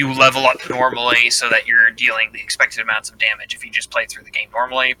you level up normally so that you're dealing the expected amounts of damage if you just play through the game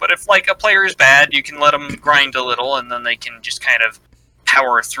normally. But if like a player is bad, you can let them grind a little, and then they can just kind of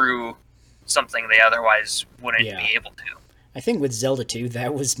power through something they otherwise wouldn't be able to. I think with Zelda 2,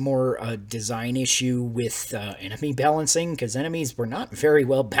 that was more a design issue with enemy balancing, because enemies were not very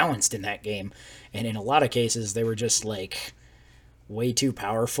well balanced in that game. And in a lot of cases, they were just, like, way too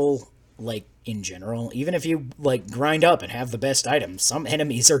powerful, like, in general. Even if you, like, grind up and have the best items, some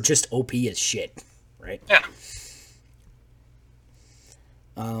enemies are just OP as shit, right? Yeah.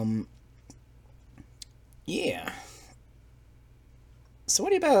 Yeah. So what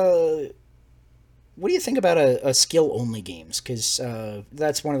do you think about a skill-only games? Because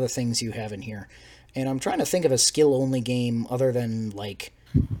that's one of the things you have in here. And I'm trying to think of a skill-only game other than, like...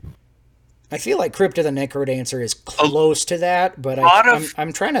 I feel like Crypt of the Necrodancer is close to that, but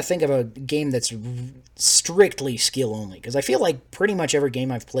I'm trying to think of a game that's strictly skill-only. Because I feel like pretty much every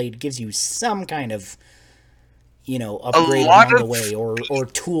game I've played gives you some kind of, upgrade along the way, or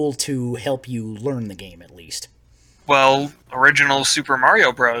tool to help you learn the game, at least. Well, original Super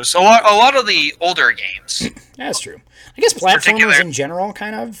Mario Bros. A lot of the older games. That's true. I guess platformers in general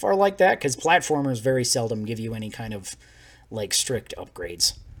kind of are like that, because platformers very seldom give you any kind of, like, strict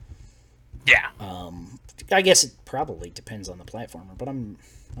upgrades. Yeah. I guess it probably depends on the platformer, but I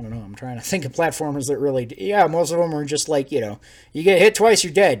don't know, I'm trying to think of platformers that really... Yeah, most of them are just like, you get hit twice,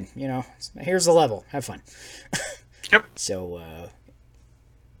 you're dead. Here's the level. Have fun. Yep. So,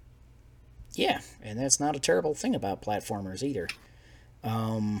 yeah, and that's not a terrible thing about platformers either.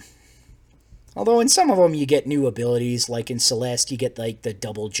 Although in some of them you get new abilities, like in Celeste you get like the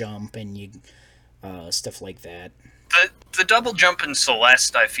double jump and stuff like that. The double jump in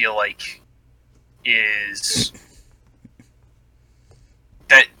Celeste, I feel like, is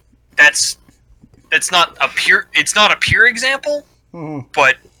that's not a pure example,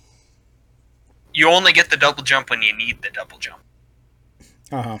 but you only get the double jump when you need the double jump.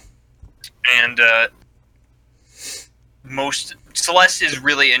 And Celeste is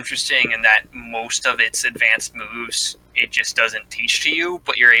really interesting in that most of its advanced moves it just doesn't teach to you,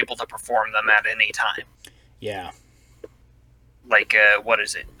 but you're able to perform them at any time. Yeah. Like, what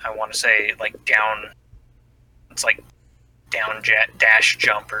is it? I want to say, like, down... It's like down dash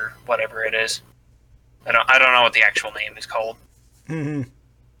jump or whatever it is. I don't know what the actual name is called. I'm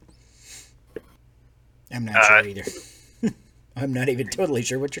not sure either. I'm not even totally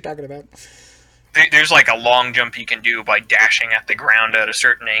sure what you're talking about. There's like a long jump you can do by dashing at the ground at a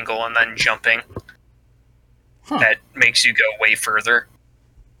certain angle and then jumping. That makes you go way further.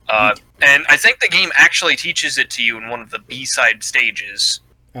 And I think the game actually teaches it to you in one of the B-side stages.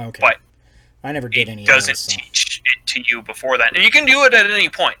 Okay. But I never did any of those. It doesn't teach it to you before that. And you can do it at any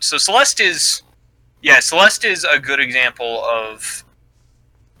point. So Celeste is a good example of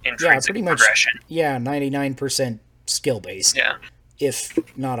intrinsic progression. Yeah, 99% skill-based. Yeah.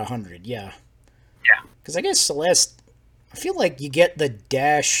 If not 100, yeah. Yeah. Because I guess Celeste, I feel like you get the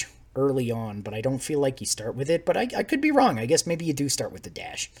dash early on, but I don't feel like you start with it. But I could be wrong. I guess maybe you do start with the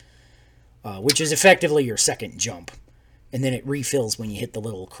dash, which is effectively your second jump. And then it refills when you hit the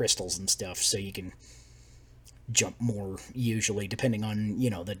little crystals and stuff, so you can jump more, usually, depending on,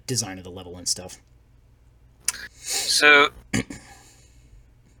 the design of the level and stuff. So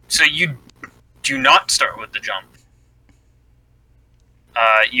you do not start with the jump.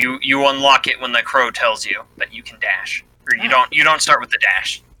 You unlock it when the crow tells you that you can dash. Or you don't start with the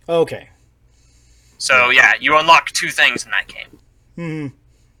dash. Okay. So yeah, you unlock two things in that game.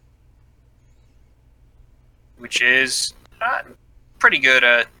 Which is pretty good.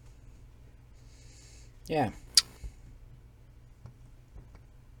 Yeah.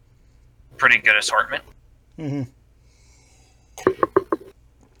 Pretty good assortment. I'm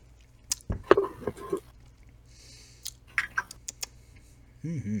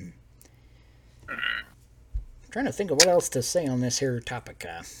trying to think of what else to say on this here topic.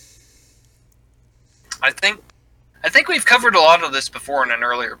 I think we've covered a lot of this before in an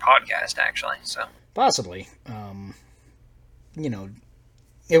earlier podcast, actually. So possibly,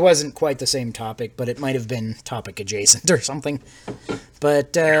 it wasn't quite the same topic, but it might have been topic adjacent or something.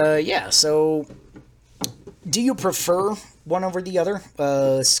 But yeah. So, do you prefer one over the other?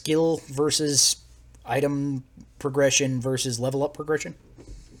 Skill versus item progression versus level up progression?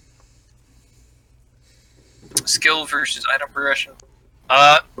 Skill versus item progression.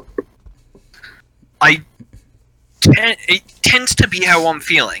 It tends to be how I'm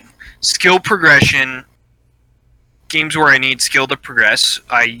feeling. Skill progression, games where I need skill to progress,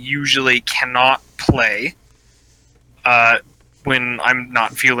 I usually cannot play when I'm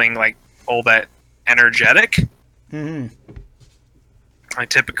not feeling like all that energetic. I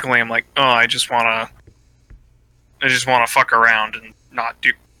typically am like, oh, I just wanna fuck around and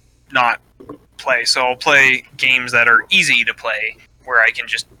not play. So I'll play games that are easy to play, where I can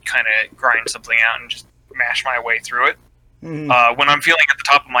just kind of grind something out and just mash my way through it. When I'm feeling at the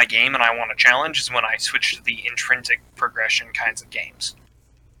top of my game and I want a challenge is when I switch to the intrinsic progression kinds of games.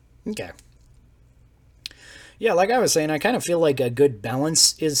 Okay. Yeah, like I was saying, I kind of feel like a good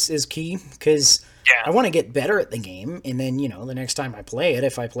balance is key, because Yeah. I want to get better at the game, and then, the next time I play it,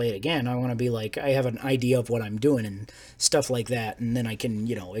 if I play it again, I want to be like, I have an idea of what I'm doing and stuff like that, and then I can,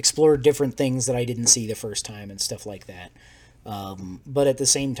 explore different things that I didn't see the first time and stuff like that. But at the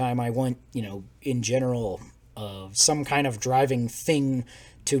same time, I want, in general, some kind of driving thing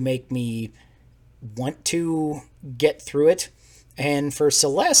to make me want to get through it. And for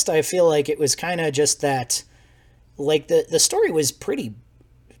Celeste, I feel like it was kind of just that, like the story was pretty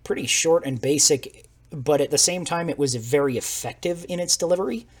short and basic, but at the same time, it was very effective in its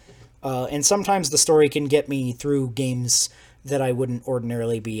delivery. And sometimes the story can get me through games that I wouldn't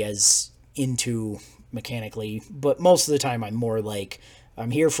ordinarily be as into mechanically, but most of the time I'm more like,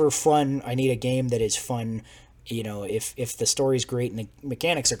 I'm here for fun. I need a game that is fun. If the story's great and the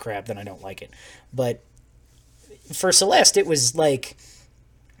mechanics are crap, then I don't like it. But for Celeste, it was like,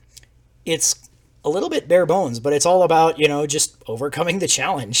 it's a little bit bare bones, but it's all about, just overcoming the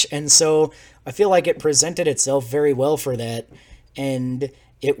challenge. And so I feel like it presented itself very well for that. And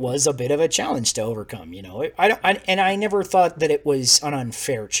it was a bit of a challenge to overcome, I never thought that it was an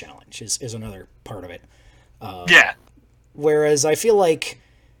unfair challenge is another part of it. Yeah. Whereas I feel like,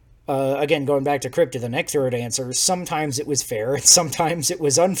 again, going back to Crypt of the Nectar Dancer, sometimes it was fair and sometimes it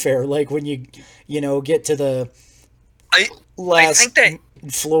was unfair. Like when you get to the last think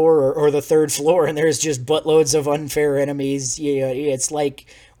that floor or the third floor and there's just buttloads of unfair enemies. It's like,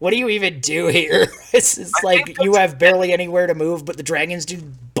 what do you even do here? It's like you have barely anywhere to move, but the dragons do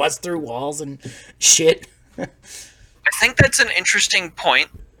bust through walls and shit. I think that's an interesting point,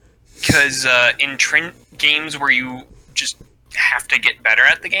 because in games where you just have to get better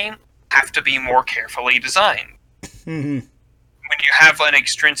at the game, have to be more carefully designed. Mm-hmm. When you have an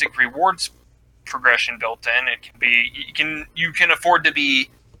extrinsic rewards progression built in, it can be you can afford to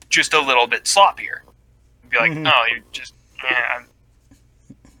be just a little bit sloppier. Be like, Mm-hmm. no, you just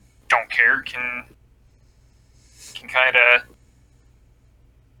don't care. Can kind of,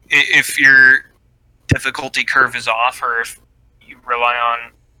 if your difficulty curve is off, or if you rely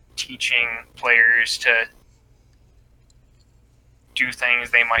on teaching players to do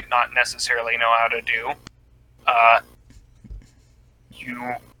things they might not necessarily know how to do,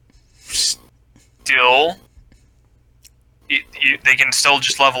 you still they can still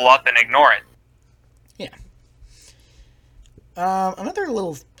just level up and ignore it. Yeah. Another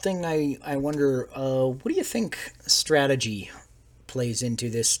little thing I wonder, what do you think strategy plays into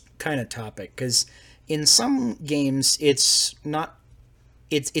this kind of topic? Because in some games, it's not,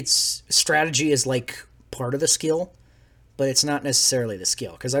 it's strategy is like part of the skill, but it's not necessarily the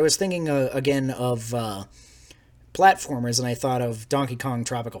skill. Because I was thinking again of platformers, and I thought of Donkey Kong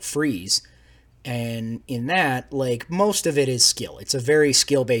Tropical Freeze. And in that, like, most of it is skill. It's a very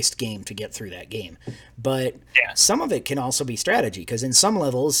skill-based game to get through that game. But some of it can also be strategy, because in some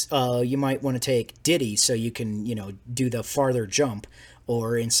levels, you might want to take Diddy so you can, do the farther jump.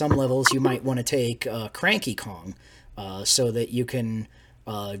 Or in some levels, you might want to take Cranky Kong so that you can,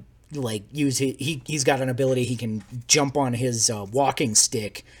 use he's got an ability, he can jump on his walking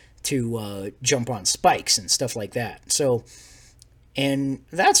stick to jump on spikes and stuff like that. So... And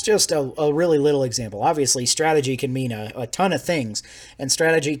that's just a really little example. Obviously, strategy can mean a ton of things, and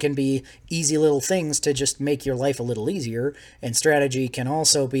strategy can be easy little things to just make your life a little easier, and strategy can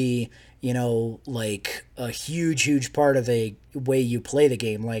also be, like a huge part of the way you play the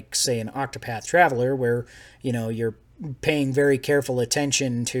game, like, say, an Octopath Traveler, where, you're paying very careful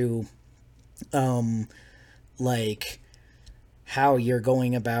attention to, like, how you're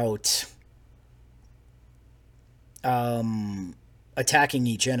going about, attacking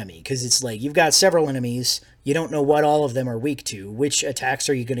each enemy, because it's like you've got several enemies, you don't know what all of them are weak to, which attacks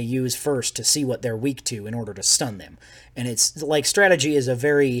are you going to use first to see what they're weak to in order to stun them. And it's like strategy is a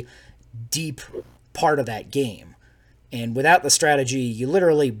very deep part of that game, and without the strategy you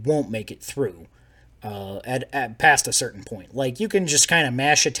literally won't make it through at past a certain point. Like, you can just kind of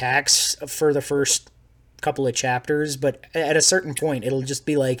mash attacks for the first couple of chapters, but at a certain point it'll just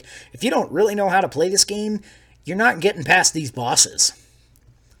be like, if you don't really know how to play this game, you're not getting past these bosses.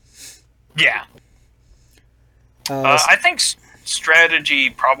 Yeah. I think strategy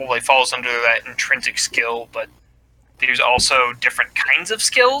probably falls under that intrinsic skill, but there's also different kinds of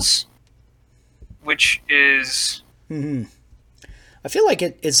skills, which is... Mm-hmm. I feel like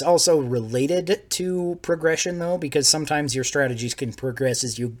it is also related to progression, though, because sometimes your strategies can progress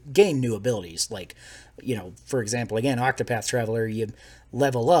as you gain new abilities. Like, for example, again, Octopath Traveler, you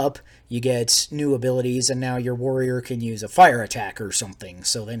level up, you get new abilities, and now your warrior can use a fire attack or something.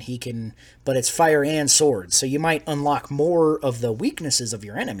 So then he can, but it's fire and sword. So you might unlock more of the weaknesses of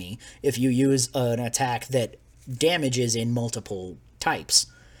your enemy if you use an attack that damages in multiple types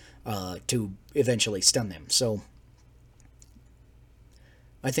to eventually stun them. So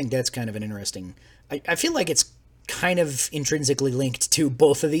I think that's kind of an interesting... I feel like it's kind of intrinsically linked to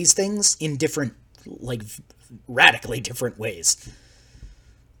both of these things in different, like, radically different ways.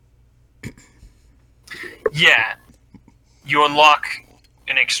 Yeah. You unlock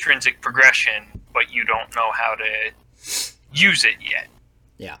an extrinsic progression, but you don't know how to use it yet.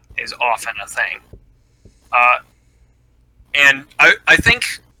 Yeah. Is often a thing. And I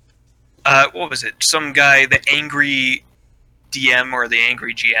think, what was it? Some guy, the Angry DM or the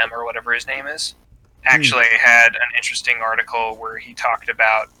Angry GM or whatever his name is, actually had an interesting article where he talked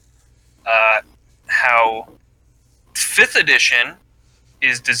about how 5th edition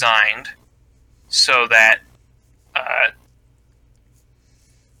is designed so that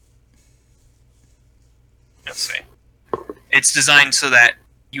let's see. It's designed so that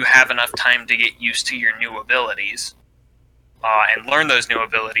you have enough time to get used to your new abilities and learn those new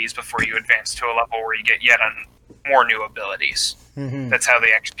abilities before you advance to a level where you get yet more new abilities. Mm-hmm. That's how the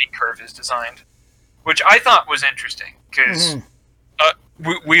XP curve is designed, which I thought was interesting because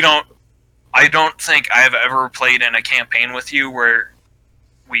I don't think I've ever played in a campaign with you where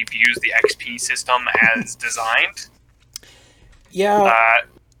we've used the XP system as designed. Yeah.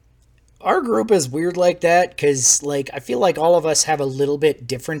 Our group is weird like that because, like, I feel like all of us have a little bit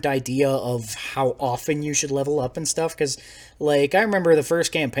different idea of how often you should level up and stuff. Because, like, I remember the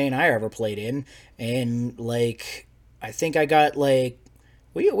first campaign I ever played in, and, like, I think I got, like,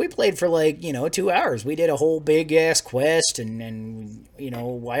 we played for, like, 2 hours. We did a whole big-ass quest, and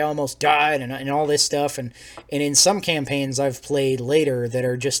I almost died, and all this stuff. And in some campaigns I've played later that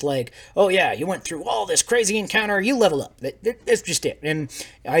are just like, oh, yeah, you went through all this crazy encounter, you level up. That's just it. And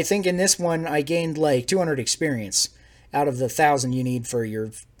I think in this one I gained, like, 200 experience out of the 1,000 you need for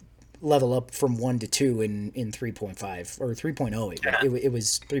your level up from 1 to 2 in 3.5, or 3.0. It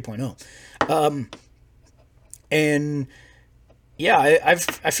was 3.0. And... yeah, I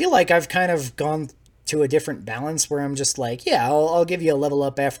feel like I've kind of gone to a different balance where I'm just like, yeah, I'll give you a level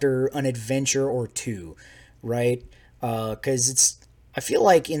up after an adventure or two, right? Because I feel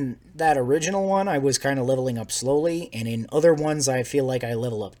like in that original one, I was kind of leveling up slowly, and in other ones, I feel like I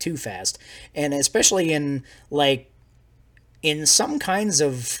level up too fast. And especially in, like, in some kinds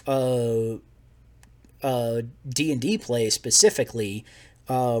of D&D play specifically,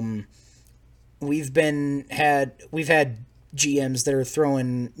 we've had GMs that are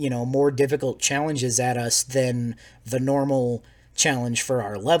throwing, more difficult challenges at us than the normal challenge for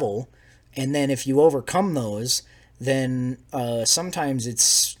our level. And then if you overcome those, then sometimes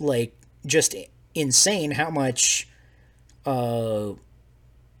it's, like, just insane how much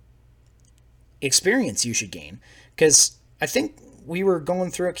experience you should gain. Because I think we were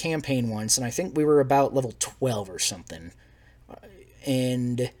going through a campaign once, and I think we were about level 12 or something.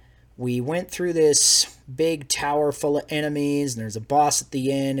 And we went through this big tower full of enemies, and there's a boss at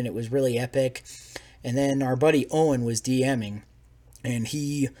the end, and it was really epic. And then our buddy Owen was DMing, and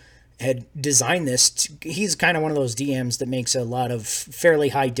he had designed this. He's kind of one of those DMs that makes a lot of fairly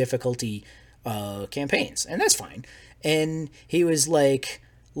high difficulty campaigns, and that's fine. And he was, like,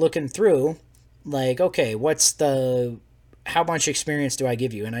 looking through, like, okay, how much experience do I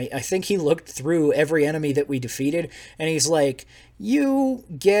give you? And I think he looked through every enemy that we defeated, and he's like, you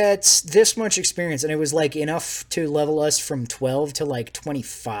get this much experience. And it was, like, enough to level us from 12 to, like,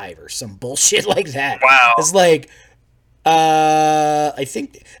 25 or some bullshit like that. Wow. It's like, I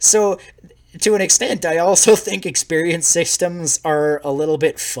think... So, to an extent, I also think experience systems are a little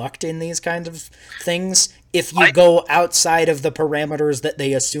bit fucked in these kinds of things if you go outside of the parameters that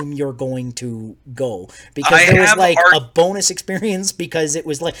they assume you're going to go. Because there was, like, a bonus experience because it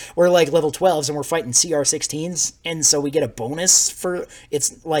was, like, we're, like, level 12s and we're fighting CR16s, and so we get a bonus for...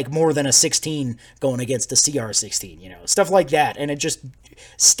 It's, like, more than a 16 going against a CR16, Stuff like that. And it just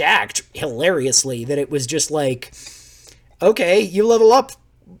stacked hilariously that it was just like, okay, you level up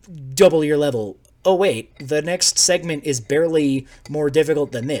double your level. Oh, wait, the next segment is barely more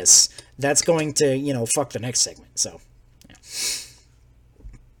difficult than this. That's going to, fuck the next segment. So,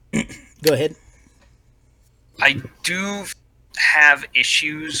 yeah. Go ahead. I do have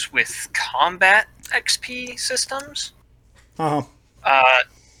issues with combat XP systems. Uh-huh.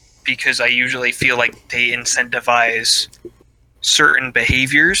 Because I usually feel like they incentivize certain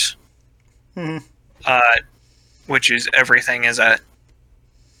behaviors, Mhm. which is everything as a.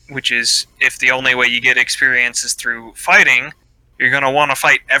 Which is, if the only way you get experience is through fighting, you're going to want to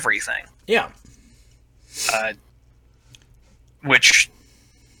fight everything. Yeah. Which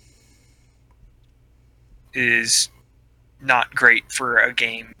is not great for a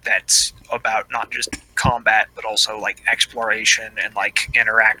game that's about not just combat, but also like exploration and like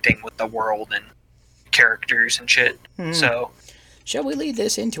interacting with the world and characters and shit. So, Shall we lead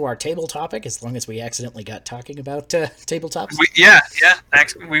this into our table topic, as long as we accidentally got talking about tabletops?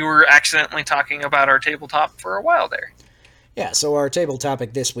 we were accidentally talking about our tabletop for a while there. Yeah, so our table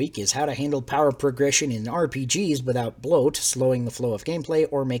topic this week is how to handle power progression in RPGs without bloat, slowing the flow of gameplay,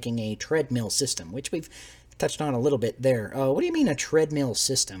 or making a treadmill system, which we've touched on a little bit there. What do you mean a treadmill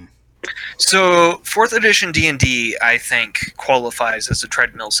system? So, 4th edition D&D, I think, qualifies as a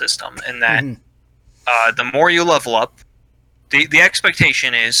treadmill system in that the more you level up, the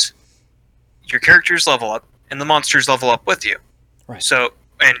expectation is your characters level up and the monsters level up with you. Right. So,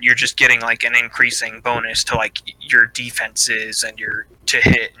 and you're just getting like an increasing bonus to like your defenses and your to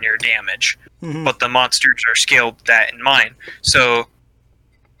hit and your damage. But the monsters are scaled with that in mind. So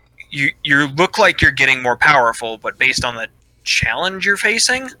you look like you're getting more powerful, but based on the challenge you're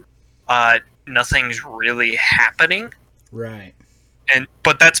facing, nothing's really happening. Right.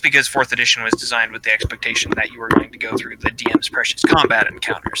 But that's because 4th edition was designed with the expectation that you were going to go through the DM's precious combat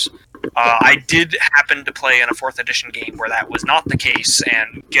encounters. I did happen to play in a 4th edition game where that was not the case,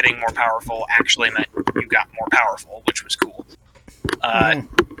 and getting more powerful actually meant you got more powerful, which was cool.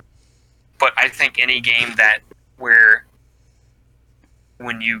 But I think any game where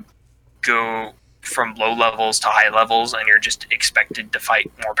when you go from low levels to high levels and you're just expected to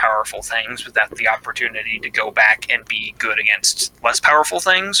fight more powerful things without the opportunity to go back and be good against less powerful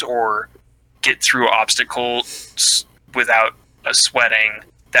things or get through obstacles without a sweating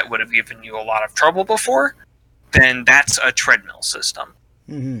that would have given you a lot of trouble before, then that's a treadmill system.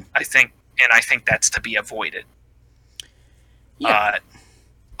 I think that's to be avoided. Yeah.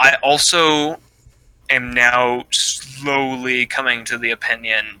 I also am now slowly coming to the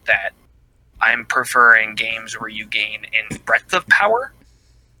opinion that I'm preferring games where you gain in breadth of power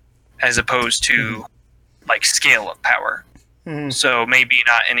as opposed to like scale of power. So maybe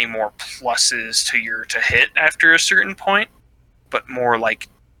not any more pluses to hit after a certain point, but more like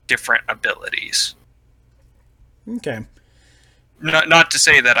different abilities. Okay. Not to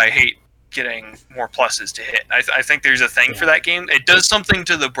say that I hate getting more pluses to hit. I think there's a thing for that game. It does something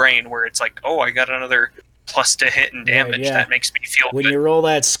to the brain where it's like, oh, I got another plus to hit and damage. Yeah. That makes me feel when good. you roll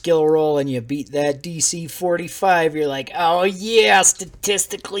that skill roll and you beat that DC 45, you're like, oh yeah,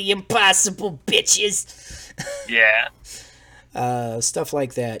 statistically impossible, bitches. Yeah. Stuff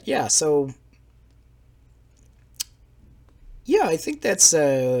like that. Yeah, so yeah, I think that's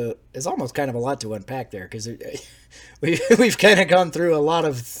is almost kind of a lot to unpack there, because we've kind of gone through a lot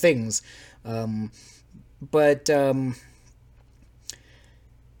of things, but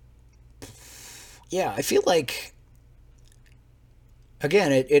yeah, I feel like,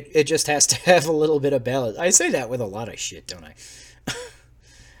 again, it just has to have a little bit of balance. I say that with a lot of shit, don't I?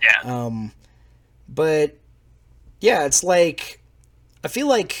 Yeah. But yeah, it's like, I feel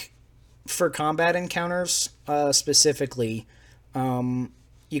like for combat encounters specifically,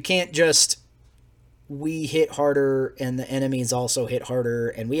 you can't just, we hit harder and the enemies also hit harder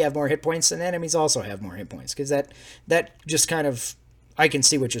and we have more hit points and the enemies also have more hit points, because that just kind of, I can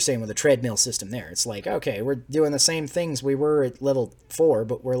see what you're saying with the treadmill system there. It's like, okay, we're doing the same things we were at level 4,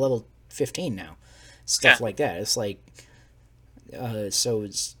 but we're level 15 now. Stuff like that. It's like, so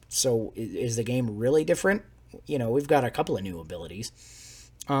is the game really different? You know, we've got a couple of new abilities.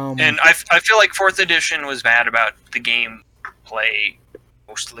 And I feel like 4th edition was bad about the gameplay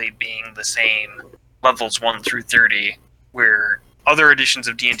mostly being the same levels 1 through 30, where other editions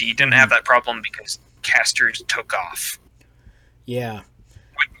of D&D didn't have that problem because casters took off. Yeah.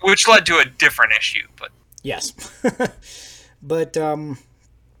 Which led to a different issue, but... Yes. But,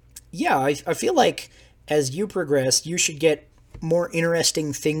 yeah, I feel like as you progress, you should get more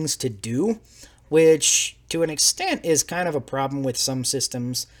interesting things to do, which, to an extent, is kind of a problem with some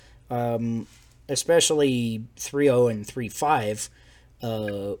systems, especially 3.0 and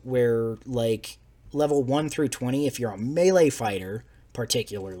 3.5, where, like, level 1 through 20, if you're a melee fighter,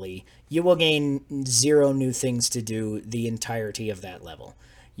 particularly, you will gain 0 new things to do the entirety of that level.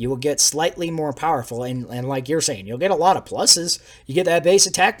 You will get slightly more powerful, and like you're saying, you'll get a lot of pluses. You get that base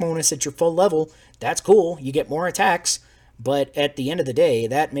attack bonus at your full level. That's cool. You get more attacks, but at the end of the day,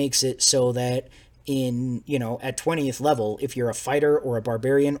 that makes it so that at 20th level, if you're a fighter or a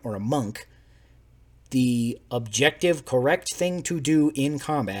barbarian or a monk, the objective correct thing to do in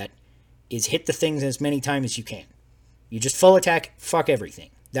combat is hit the things as many times as you can. You just full attack, fuck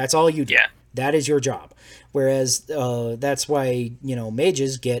everything. That's all you do. Yeah. That is your job. Whereas that's why,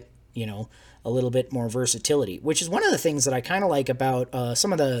 mages get, a little bit more versatility, which is one of the things that I kind of like about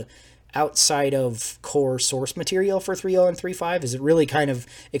some of the outside of core source material for 3.0 and 3.5 is it really kind of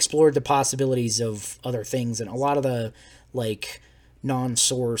explored the possibilities of other things. And a lot of the, like,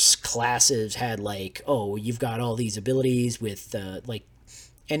 non-source classes had, like, oh, you've got all these abilities with, like,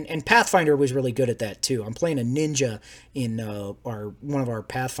 and Pathfinder was really good at that too. I'm playing a ninja in one of our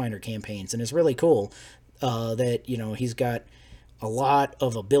Pathfinder campaigns, and it's really cool that he's got a lot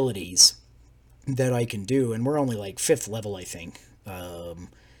of abilities that I can do, and we're only like 5th level, I think.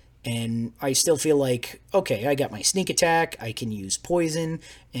 And I still feel like, okay, I got my sneak attack, I can use poison,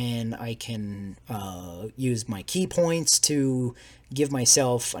 and I can use my key points to give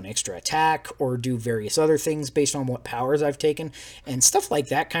myself an extra attack or do various other things based on what powers I've taken. And stuff like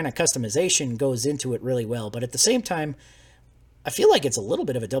that kind of customization goes into it really well. But at the same time, I feel like it's a little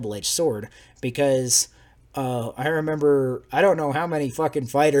bit of a double-edged sword because I remember, I don't know how many fucking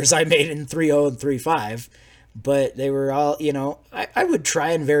fighters I made in 3.0 and 3.5, but they were all, I would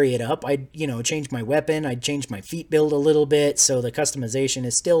try and vary it up. I'd, change my weapon. I'd change my feat build a little bit. So the customization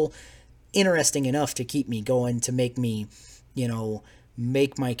is still interesting enough to keep me going, to make me,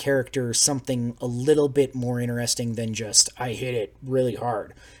 make my character something a little bit more interesting than just, I hit it really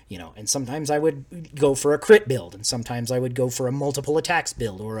hard, and sometimes I would go for a crit build, and sometimes I would go for a multiple attacks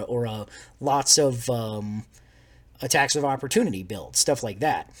build or a lots of attacks of opportunity build, stuff like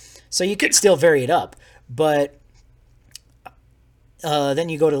that. So you could still vary it up. But then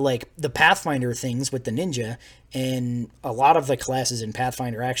you go to, like, the Pathfinder things with the ninja, and a lot of the classes in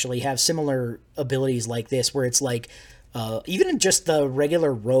Pathfinder actually have similar abilities like this, where it's like, even just the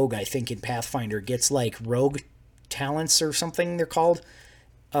regular rogue, I think, in Pathfinder gets, like, rogue talents or something they're called.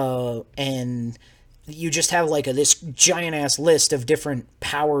 And you just have, like, this giant-ass list of different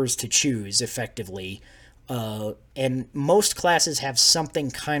powers to choose, effectively. And most classes have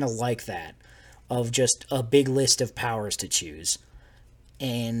something kind of like that, of just a big list of powers to choose.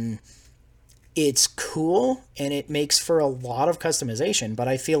 And it's cool, and it makes for a lot of customization, but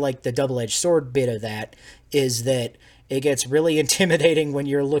I feel like the double-edged sword bit of that is that it gets really intimidating when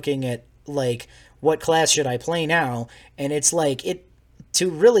you're looking at, like, what class should I play now? And it's like, to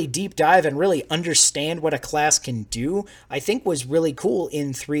really deep dive and really understand what a class can do, I think was really cool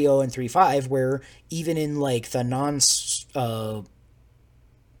in 3.0 and 3.5, where even in, like, the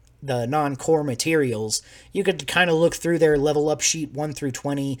non-core materials, you could kind of look through their level up sheet 1 through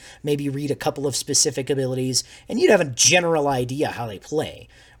 20, maybe read a couple of specific abilities, and you'd have a general idea how they play.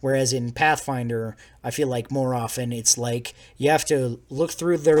 Whereas in Pathfinder, I feel like more often it's like you have to look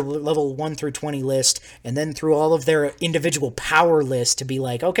through their level 1 through 20 list and then through all of their individual power list to be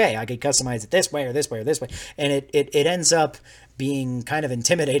like, okay, I could customize it this way or this way or this way. And it ends up being kind of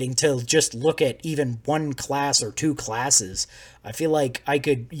intimidating to just look at even one class or two classes. I feel like I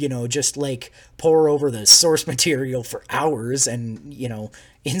could, just like pore over the source material for hours and,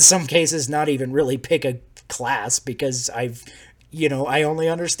 in some cases not even really pick a class because I only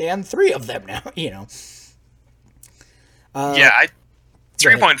understand 3 of them now, Yeah,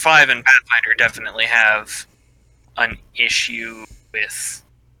 3.5 and Pathfinder definitely have an issue with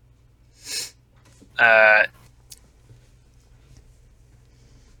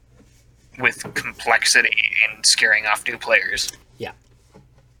complexity and scaring off new players. Yeah.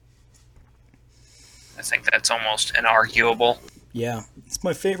 I think that's almost inarguable. Yeah, it's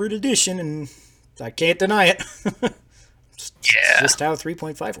my favorite edition, and I can't deny it. It's just how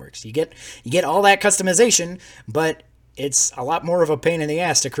 3.5 works. You get all that customization, but it's a lot more of a pain in the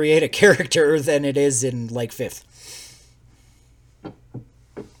ass to create a character than it is in, like, 5th.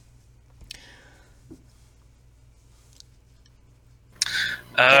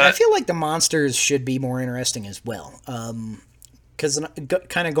 And I feel like the monsters should be more interesting as well. Because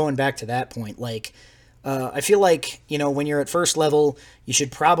kind of going back to that point, like, I feel like, when you're at first level, you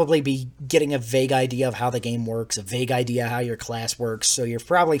should probably be getting a vague idea of how the game works, a vague idea how your class works. So you're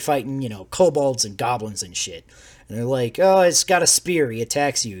probably fighting, kobolds and goblins and shit. And they're like, oh, it's got a spear. He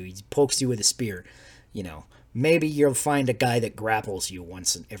attacks you. He pokes you with a spear. Maybe you'll find a guy that grapples you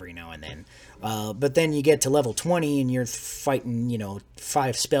once every now and then. But then you get to level 20 and you're fighting,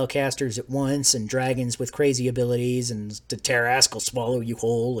 5 spellcasters at once and dragons with crazy abilities, and the Tarrasque will swallow you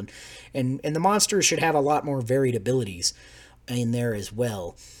whole. And the monsters should have a lot more varied abilities in there as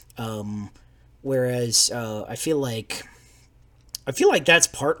well. Whereas I feel like that's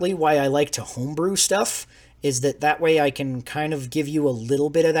partly why I like to homebrew stuff, is that way I can kind of give you a little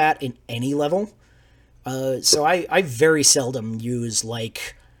bit of that in any level. So I very seldom use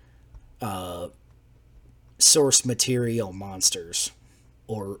like source material monsters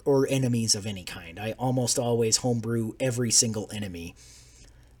or enemies of any kind. I almost always homebrew every single enemy.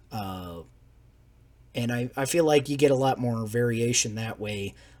 And I feel like you get a lot more variation that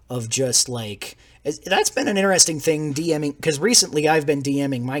way of just like that's been an interesting thing DMing, because recently I've been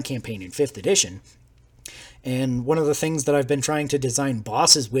DMing my campaign in 5th edition. And one of the things that I've been trying to design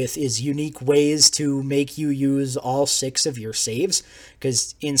bosses with is unique ways to make you use all 6 of your saves.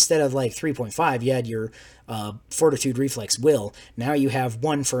 Because instead of like 3.5, you had your Fortitude, Reflex, Will. Now you have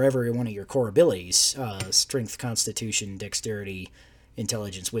 1 for every one of your core abilities. Strength, Constitution, Dexterity,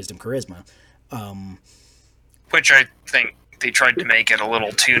 Intelligence, Wisdom, Charisma. Which I think they tried to make it a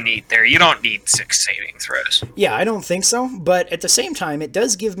little too neat there. You don't need 6 saving throws. Yeah, I don't think so. But at the same time, it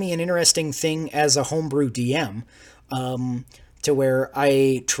does give me an interesting thing as a homebrew DM, to where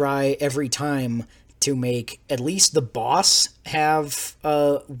I try every time to make at least the boss have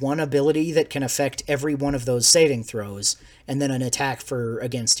one ability that can affect every one of those saving throws, and then an attack for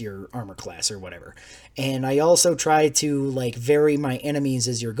against your armor class or whatever. And I also try to like vary my enemies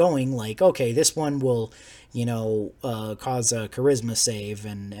as you're going. Like, okay, this one will, cause a charisma save,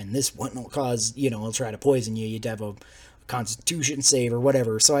 and this one will cause, will try to poison you. You'd have a constitution save or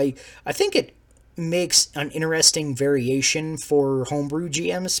whatever. So I think it makes an interesting variation for homebrew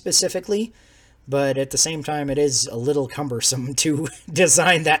GMs specifically. But at the same time, it is a little cumbersome to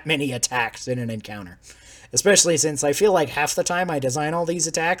design that many attacks in an encounter. Especially since I feel like half the time I design all these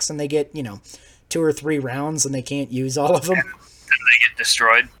attacks and they get, 2 or 3 rounds and they can't use all of them. And they get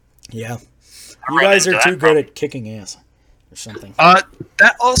destroyed. Yeah. You guys are too good at kicking ass. Or something.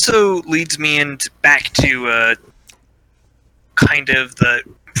 That also leads me back to kind of the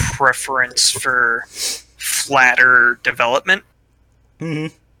preference for flatter development.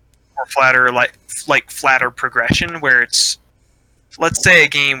 Mm-hmm. Or flatter, like flatter progression, where it's, let's say a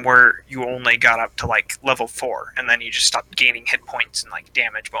game where you only got up to like level 4 and then you just stopped gaining hit points and like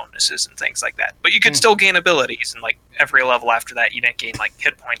damage bonuses and things like that, but you could still gain abilities, and like every level after that you didn't gain like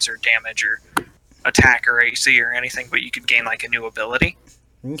hit points or damage or attack or AC or anything, but you could gain like a new ability.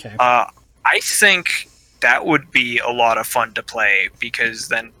 Okay. I think that would be a lot of fun to play, because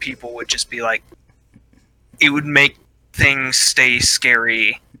then people would just be like, it would make things stay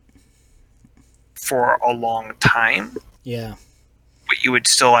scary for a long time. Yeah. But you would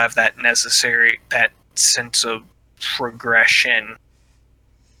still have that sense of progression,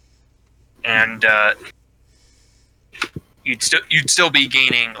 and you'd still be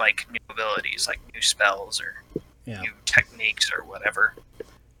gaining like new abilities, like new spells or new techniques or whatever.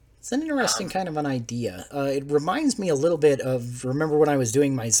 It's an interesting kind of an idea. It reminds me a little bit of, remember when I was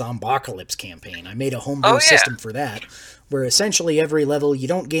doing my Zombocalypse campaign? I made a homebrew system for that, where essentially every level you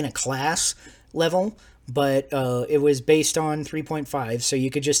don't gain a class level, but it was based on 3.5, so you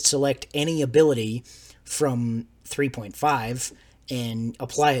could just select any ability from 3.5 and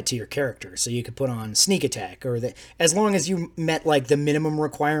apply it to your character. So you could put on sneak attack, or as long as you met like the minimum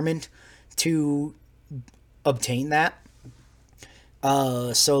requirement to obtain that.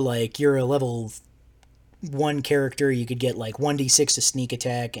 So like you're a level 1 character, you could get like 1d6 to sneak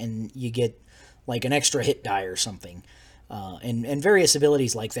attack, and you get like an extra hit die or something. And various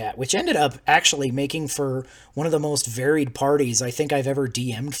abilities like that, which ended up actually making for one of the most varied parties I think I've ever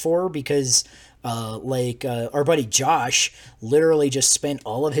DM'd for, because our buddy Josh literally just spent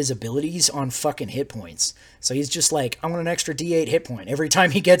all of his abilities on fucking hit points. So he's just like, I want an extra D8 hit point every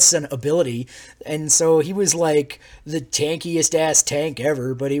time he gets an ability. And so he was like the tankiest ass tank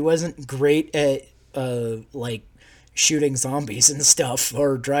ever, but he wasn't great at like shooting zombies and stuff,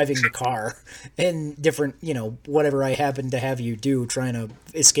 or driving the car, and different, whatever I happen to have you do, trying to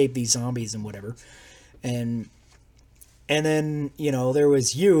escape these zombies and whatever. And then, there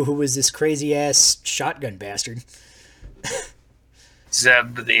was you, who was this crazy ass shotgun bastard.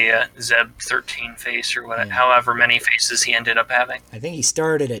 Zeb, the Zeb 13 face, or whatever, however many faces he ended up having. I think he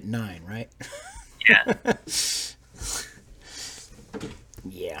started at 9, right? Yeah.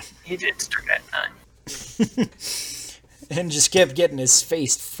 Yeah. He did start at 9. And just kept getting his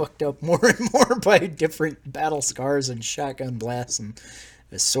face fucked up more and more by different battle scars and shotgun blasts and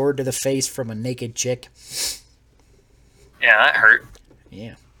a sword to the face from a naked chick. Yeah, that hurt.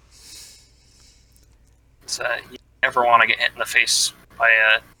 Yeah. So you never want to get hit in the face by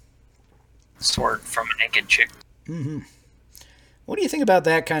a sword from a naked chick. Mm-hmm. What do you think about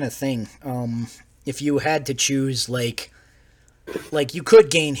that kind of thing? If you had to choose, like you could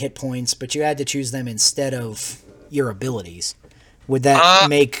gain hit points, but you had to choose them instead of your abilities, would that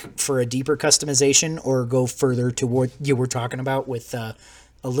make for a deeper customization, or go further to what you were talking about with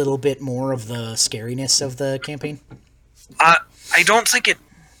a little bit more of the scariness of the campaign? I don't think it.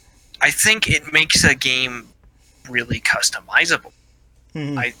 I think it makes a game really customizable.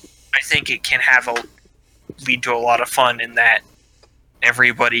 Mm-hmm. I think it can lead to a lot of fun in that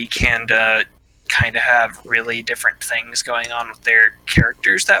everybody can kind of have really different things going on with their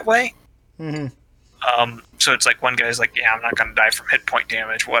characters that way. Mm-hmm. So it's like one guy's like, yeah, I'm not going to die from hit point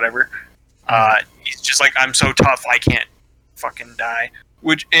damage, whatever. He's just like, I'm so tough, I can't fucking die.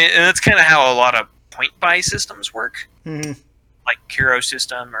 And that's kind of how a lot of point buy systems work. Mm-hmm. Like Hero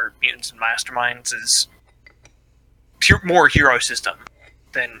System or Mutants and Masterminds is more Hero System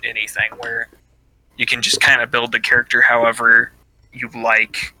than anything, where you can just kind of build the character however you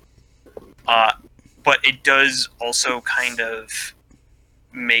like. But it does also kind of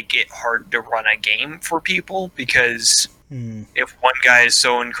make it hard to run a game for people, because if one guy is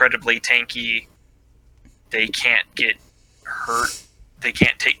so incredibly tanky, they can't get hurt, they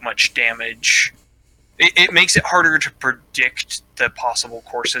can't take much damage. It makes it harder to predict the possible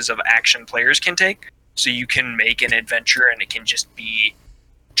courses of action players can take, so you can make an adventure and it can just be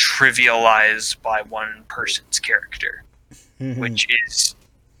trivialized by one person's character, which is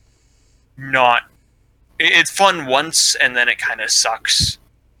not... It's fun once, and then it kind of sucks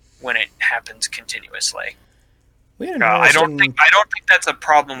when it happens continuously. I don't think that's a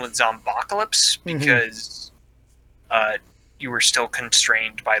problem with Zombocalypse, because you were still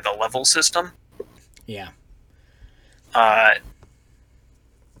constrained by the level system. Yeah. That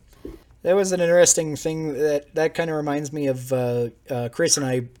was an interesting thing. That kind of reminds me of Chris and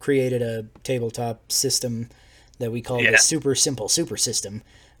I created a tabletop system that we called the Super Simple Super System.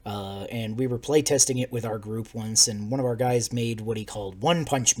 And we were playtesting it with our group once, and one of our guys made what he called One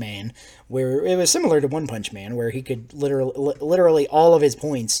Punch Man, where it was similar to One Punch Man, where he could literally all of his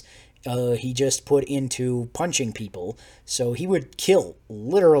points he just put into punching people. So he would kill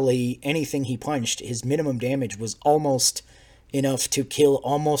literally anything he punched. His minimum damage was almost enough to kill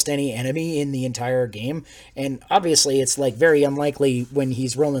almost any enemy in the entire game. And obviously it's like very unlikely when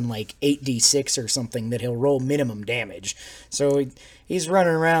he's rolling like 8d6 or something that he'll roll minimum damage. So he's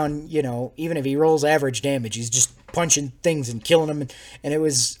running around, even if he rolls average damage, he's just punching things and killing them. And it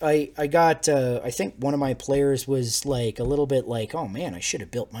was, I think one of my players was like a little bit like, oh man, I should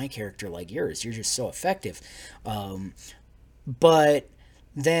have built my character like yours. You're just so effective. But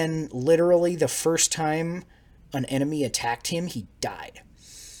then literally the first time an enemy attacked him, he died.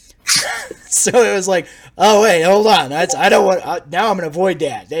 So it was like, oh wait, hold on. Now I'm gonna avoid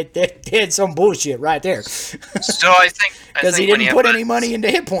that. They had some bullshit right there. So I think because he didn't put any money into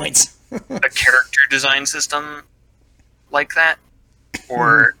hit points. A character design system like that,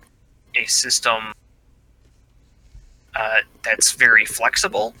 or a system that's very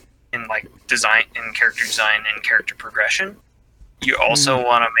flexible in like design, in character design and character progression. You also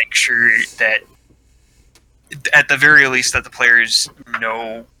want to make sure that, at the very least, that the players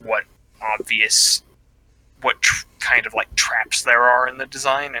know what kind of like traps there are in the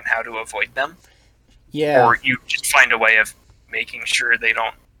design and how to avoid them. Yeah. Or you just find a way of making sure they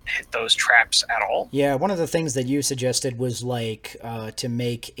don't hit those traps at all. Yeah, one of the things that you suggested was like to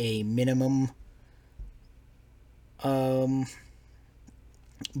make a minimum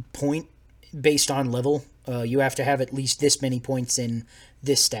point based on level. You have to have at least this many points in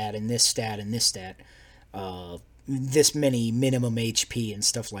this stat and this stat and this stat. This many minimum HP and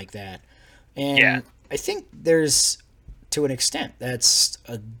stuff like that. And I think there's, to an extent, that's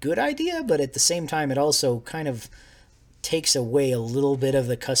a good idea, but at the same time it also kind of takes away a little bit of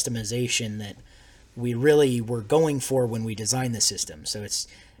the customization that we really were going for when we designed the system. So it's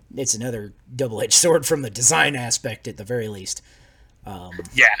another double-edged sword from the design aspect at the very least.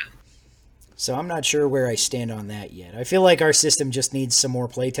 So I'm not sure where I stand on that yet. I feel like our system just needs some more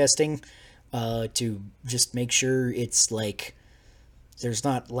playtesting to just make sure it's like there's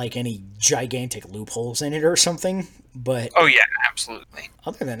not like any gigantic loopholes in it or something. But oh yeah, absolutely.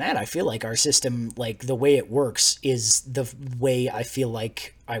 Other than that, I feel like our system, like the way it works, is the way I feel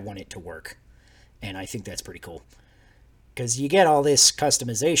like I want it to work, and I think that's pretty cool. Because you get all this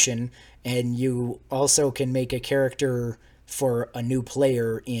customization, and you also can make a character for a new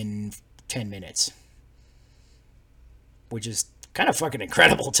player in 10 minutes. Which is kind of fucking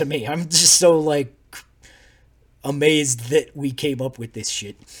incredible to me. I'm just so, like, amazed that we came up with this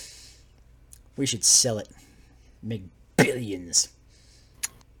shit. We should sell it. Make billions.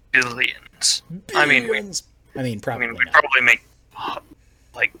 Billions. Billions. Probably we'd probably make,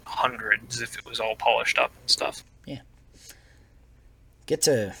 like, hundreds if it was all polished up and stuff. Yeah. Get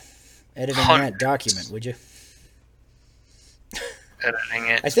to editing that document, would you? editing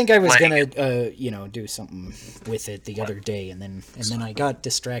it. I think I was playing gonna, do something with it the other day, and then I got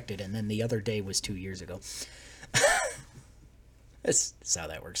distracted, and then the other day was 2 years ago. That's how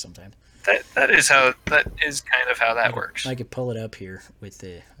that works sometimes. That is kind of how that works. I could pull it up here with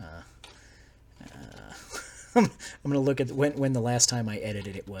the. I'm gonna look at when the last time I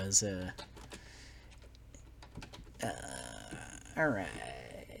edited it was. All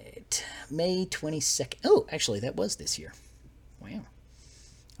right, May 22nd. Oh, actually, that was this year. Wow.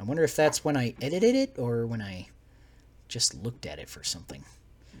 I wonder if that's when I edited it or when I just looked at it for something.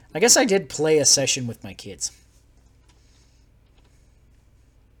 I guess I did play a session with my kids.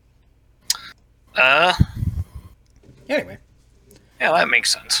 Anyway. Yeah, that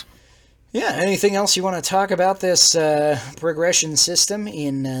makes sense. Yeah, anything else you want to talk about this progression system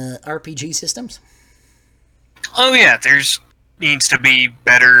in RPG systems? Oh yeah, needs to be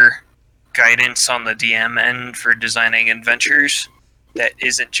better guidance on the DM end for designing adventures that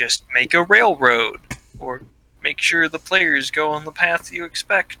isn't just make a railroad or make sure the players go on the path you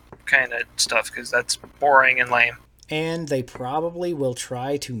expect kind of stuff, because that's boring and lame. And they probably will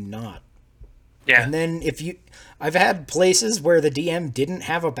try to not. Yeah. And then I've had places where the DM didn't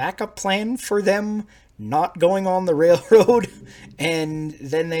have a backup plan for them not going on the railroad, and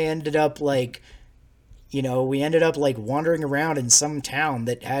then they ended up we ended up wandering around in some town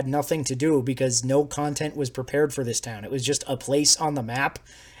that had nothing to do because no content was prepared for this town. It was just a place on the map,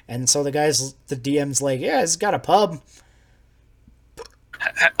 and so the DM's like, yeah, it's got a pub.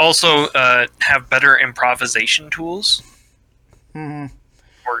 Also, have better improvisation tools. Mm-hmm.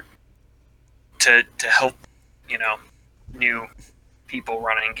 Or to help, new people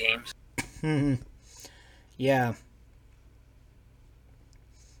running games. Mm-hmm. Yeah.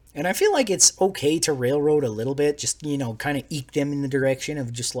 And I feel like it's okay to railroad a little bit, just, kind of eke them in the direction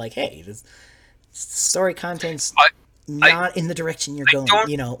of just hey, this story content's not in the direction you're going, I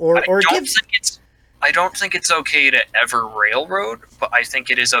don't think it's okay to ever railroad, but I think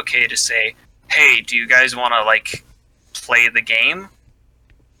it is okay to say, hey, do you guys want to, play the game?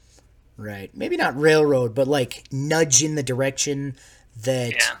 Right. Maybe not railroad, but, nudge in the direction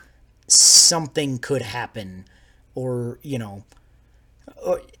that something could happen, or,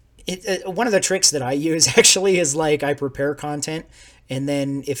 one of the tricks that I use actually is I prepare content, and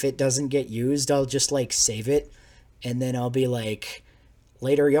then if it doesn't get used, I'll just save it, and then I'll be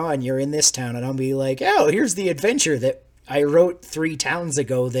later on you're in this town, and I'll be oh, here's the adventure that I wrote 3 towns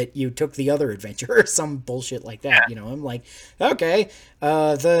ago that you took the other adventure, or some bullshit like that. I'm okay,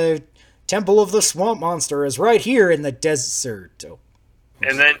 the Temple of the Swamp Monster is right here in the desert. Oh,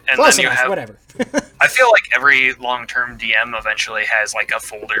 and then you have whatever. I feel like every long-term DM eventually has a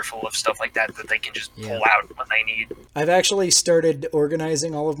folder full of stuff like that they can just pull out when they need. I've actually started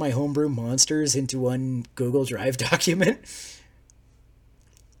organizing all of my homebrew monsters into one Google Drive document.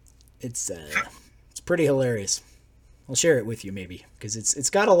 It's pretty hilarious. I'll share it with you maybe, because it's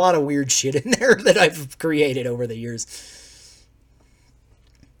got a lot of weird shit in there that I've created over the years.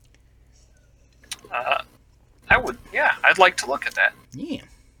 I'd like to look at that. Yeah.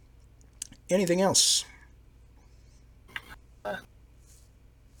 Anything else?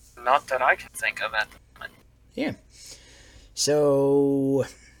 Not that I can think of at the moment. Yeah. So,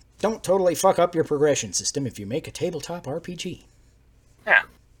 don't totally fuck up your progression system if you make a tabletop RPG. Yeah.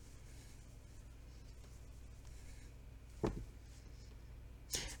 All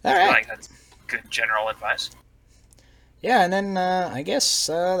right. I think that's good general advice. Yeah, and then I guess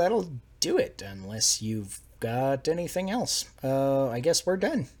that'll do it, unless you've got anything else. I guess we're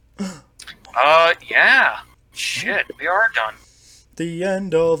done. Yeah. Shit, we are done. The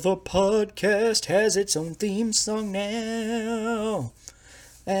end of the podcast has its own theme song now.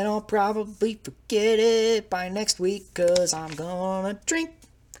 And I'll probably forget it by next week, 'cause I'm gonna drink.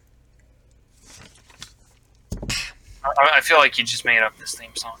 I feel like you just made up this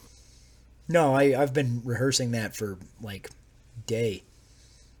theme song. No, I've been rehearsing that for, day.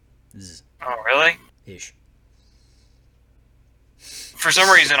 Oh, really? Ish. For some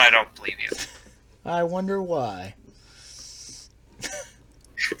reason, I don't believe you. I wonder why.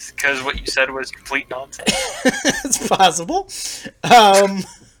 Because what you said was complete nonsense. It's possible.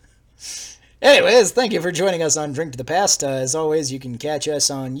 Anyways, thank you for joining us on Drink to the Past. As always, you can catch us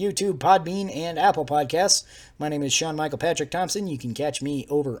on YouTube, Podbean, and Apple Podcasts. My name is Sean Michael Patrick Thompson. You can catch me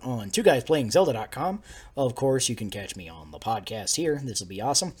over on TwoGuysPlayingZelda.com. Of course, you can catch me on the podcast here. This will be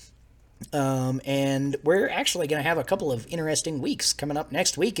awesome. And we're actually going to have a couple of interesting weeks. Coming up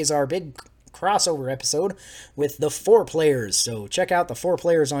next week is our big crossover episode with the 4 players. So check out the 4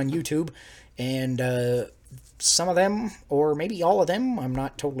 players on YouTube, and some of them, or maybe all of them, I'm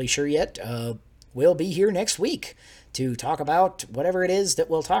not totally sure yet, will be here next week to talk about whatever it is that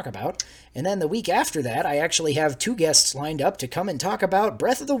we'll talk about. And then the week after that, I actually have 2 guests lined up to come and talk about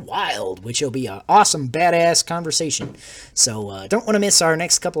Breath of the Wild, which will be an awesome, badass conversation. So don't want to miss our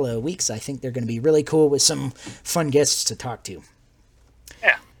next couple of weeks. I think they're going to be really cool with some fun guests to talk to.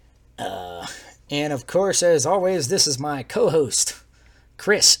 Yeah. And of course, as always, this is my co-host,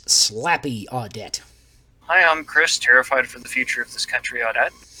 Chris Slappy Audette. Hi, I'm Chris, terrified for the future of this country,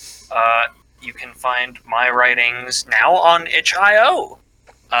 Audette. You can find my writings now on itch.io.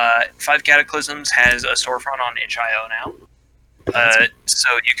 5 Cataclysms has a storefront on itch.io now. So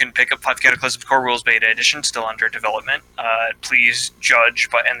you can pick up 5 Cataclysms Core Rules Beta Edition, still under development. Please judge,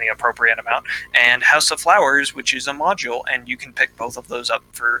 but in the appropriate amount. And House of Flowers, which is a module, and you can pick both of those up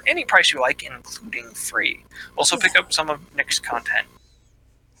for any price you like, including free. Also pick up some of Nick's content.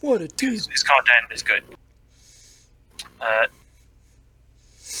 What a tease. His content is good.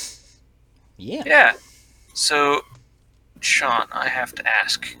 Yeah. So, Sean, I have to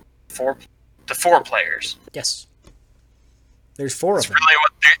ask. The 4 players. Yes. There's 4 of them.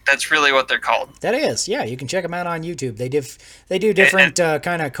 That's really what they're called. That is, yeah. You can check them out on YouTube. They do different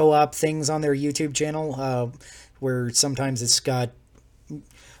kind of co-op things on their YouTube channel, where sometimes it's got...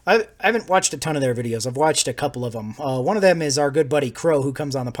 I haven't watched a ton of their videos. I've watched a couple of them. One of them is our good buddy Crow, who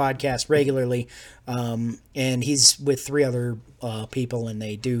comes on the podcast regularly, and he's with 3 other people, and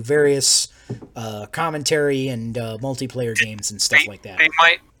they do various commentary and multiplayer games and stuff like that.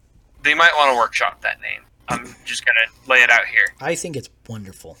 They might want to workshop that name. I'm just gonna lay it out here. I think it's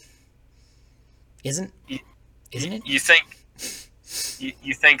wonderful. Isn't it? You think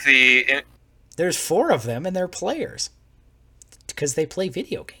the... There's 4 of them, and they're players. Because they play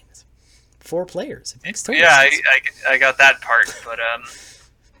video games. 4 players. It makes total sense. I got that part, but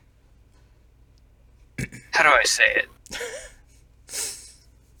how do I say it?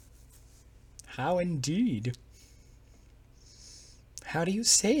 How indeed? How do you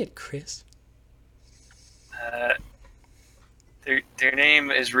say it, Chris? Their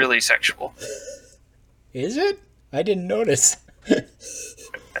name is really sexual. Is it? I didn't notice.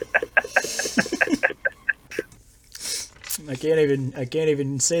 I can't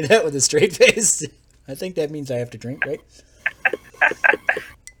even say that with a straight face. I think that means I have to drink, right?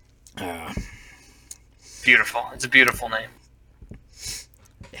 Beautiful. It's a beautiful name.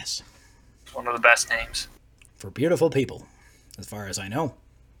 Yes. It's one of the best names. For beautiful people, as far as I know.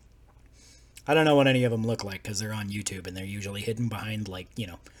 I don't know what any of them look like because they're on YouTube and they're usually hidden behind,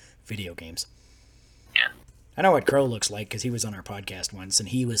 video games. Yeah. I know what Crow looks like because he was on our podcast once and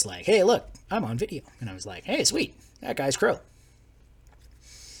he was like, hey, look, I'm on video. And I was like, hey, sweet. That guy's Crow.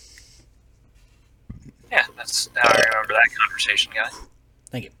 Yeah, that's how I remember that conversation, guys.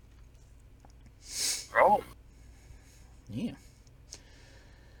 Thank you. Oh. Yeah.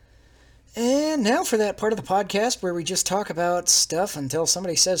 And now for that part of the podcast where we just talk about stuff until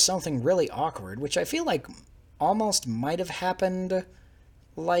somebody says something really awkward, which I feel like almost might have happened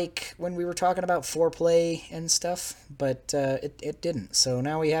like when we were talking about foreplay and stuff, but it didn't. So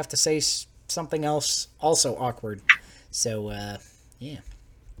now we have to say something else also awkward. So, yeah.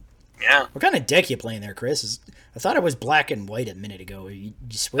 Yeah. What kind of deck you playing there, Chris? I thought it was black and white a minute ago. You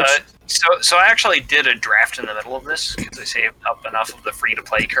switched? So I actually did a draft in the middle of this because I saved up enough of the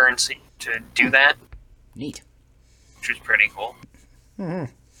free-to-play currency to do that. Neat. Which was pretty cool.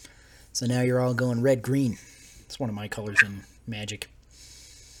 Mm-hmm. So now you're all going red-green. It's one of my colors in Magic.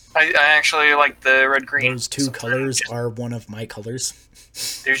 I actually like the red-green. Those 2 colors are one of my colors.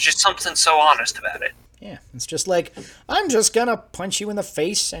 There's just something so honest about it. Yeah, it's just like, I'm just gonna punch you in the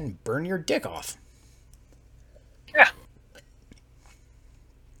face and burn your dick off. Yeah.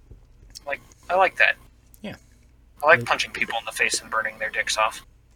 I like that. Yeah. I like punching people in the face and burning their dicks off.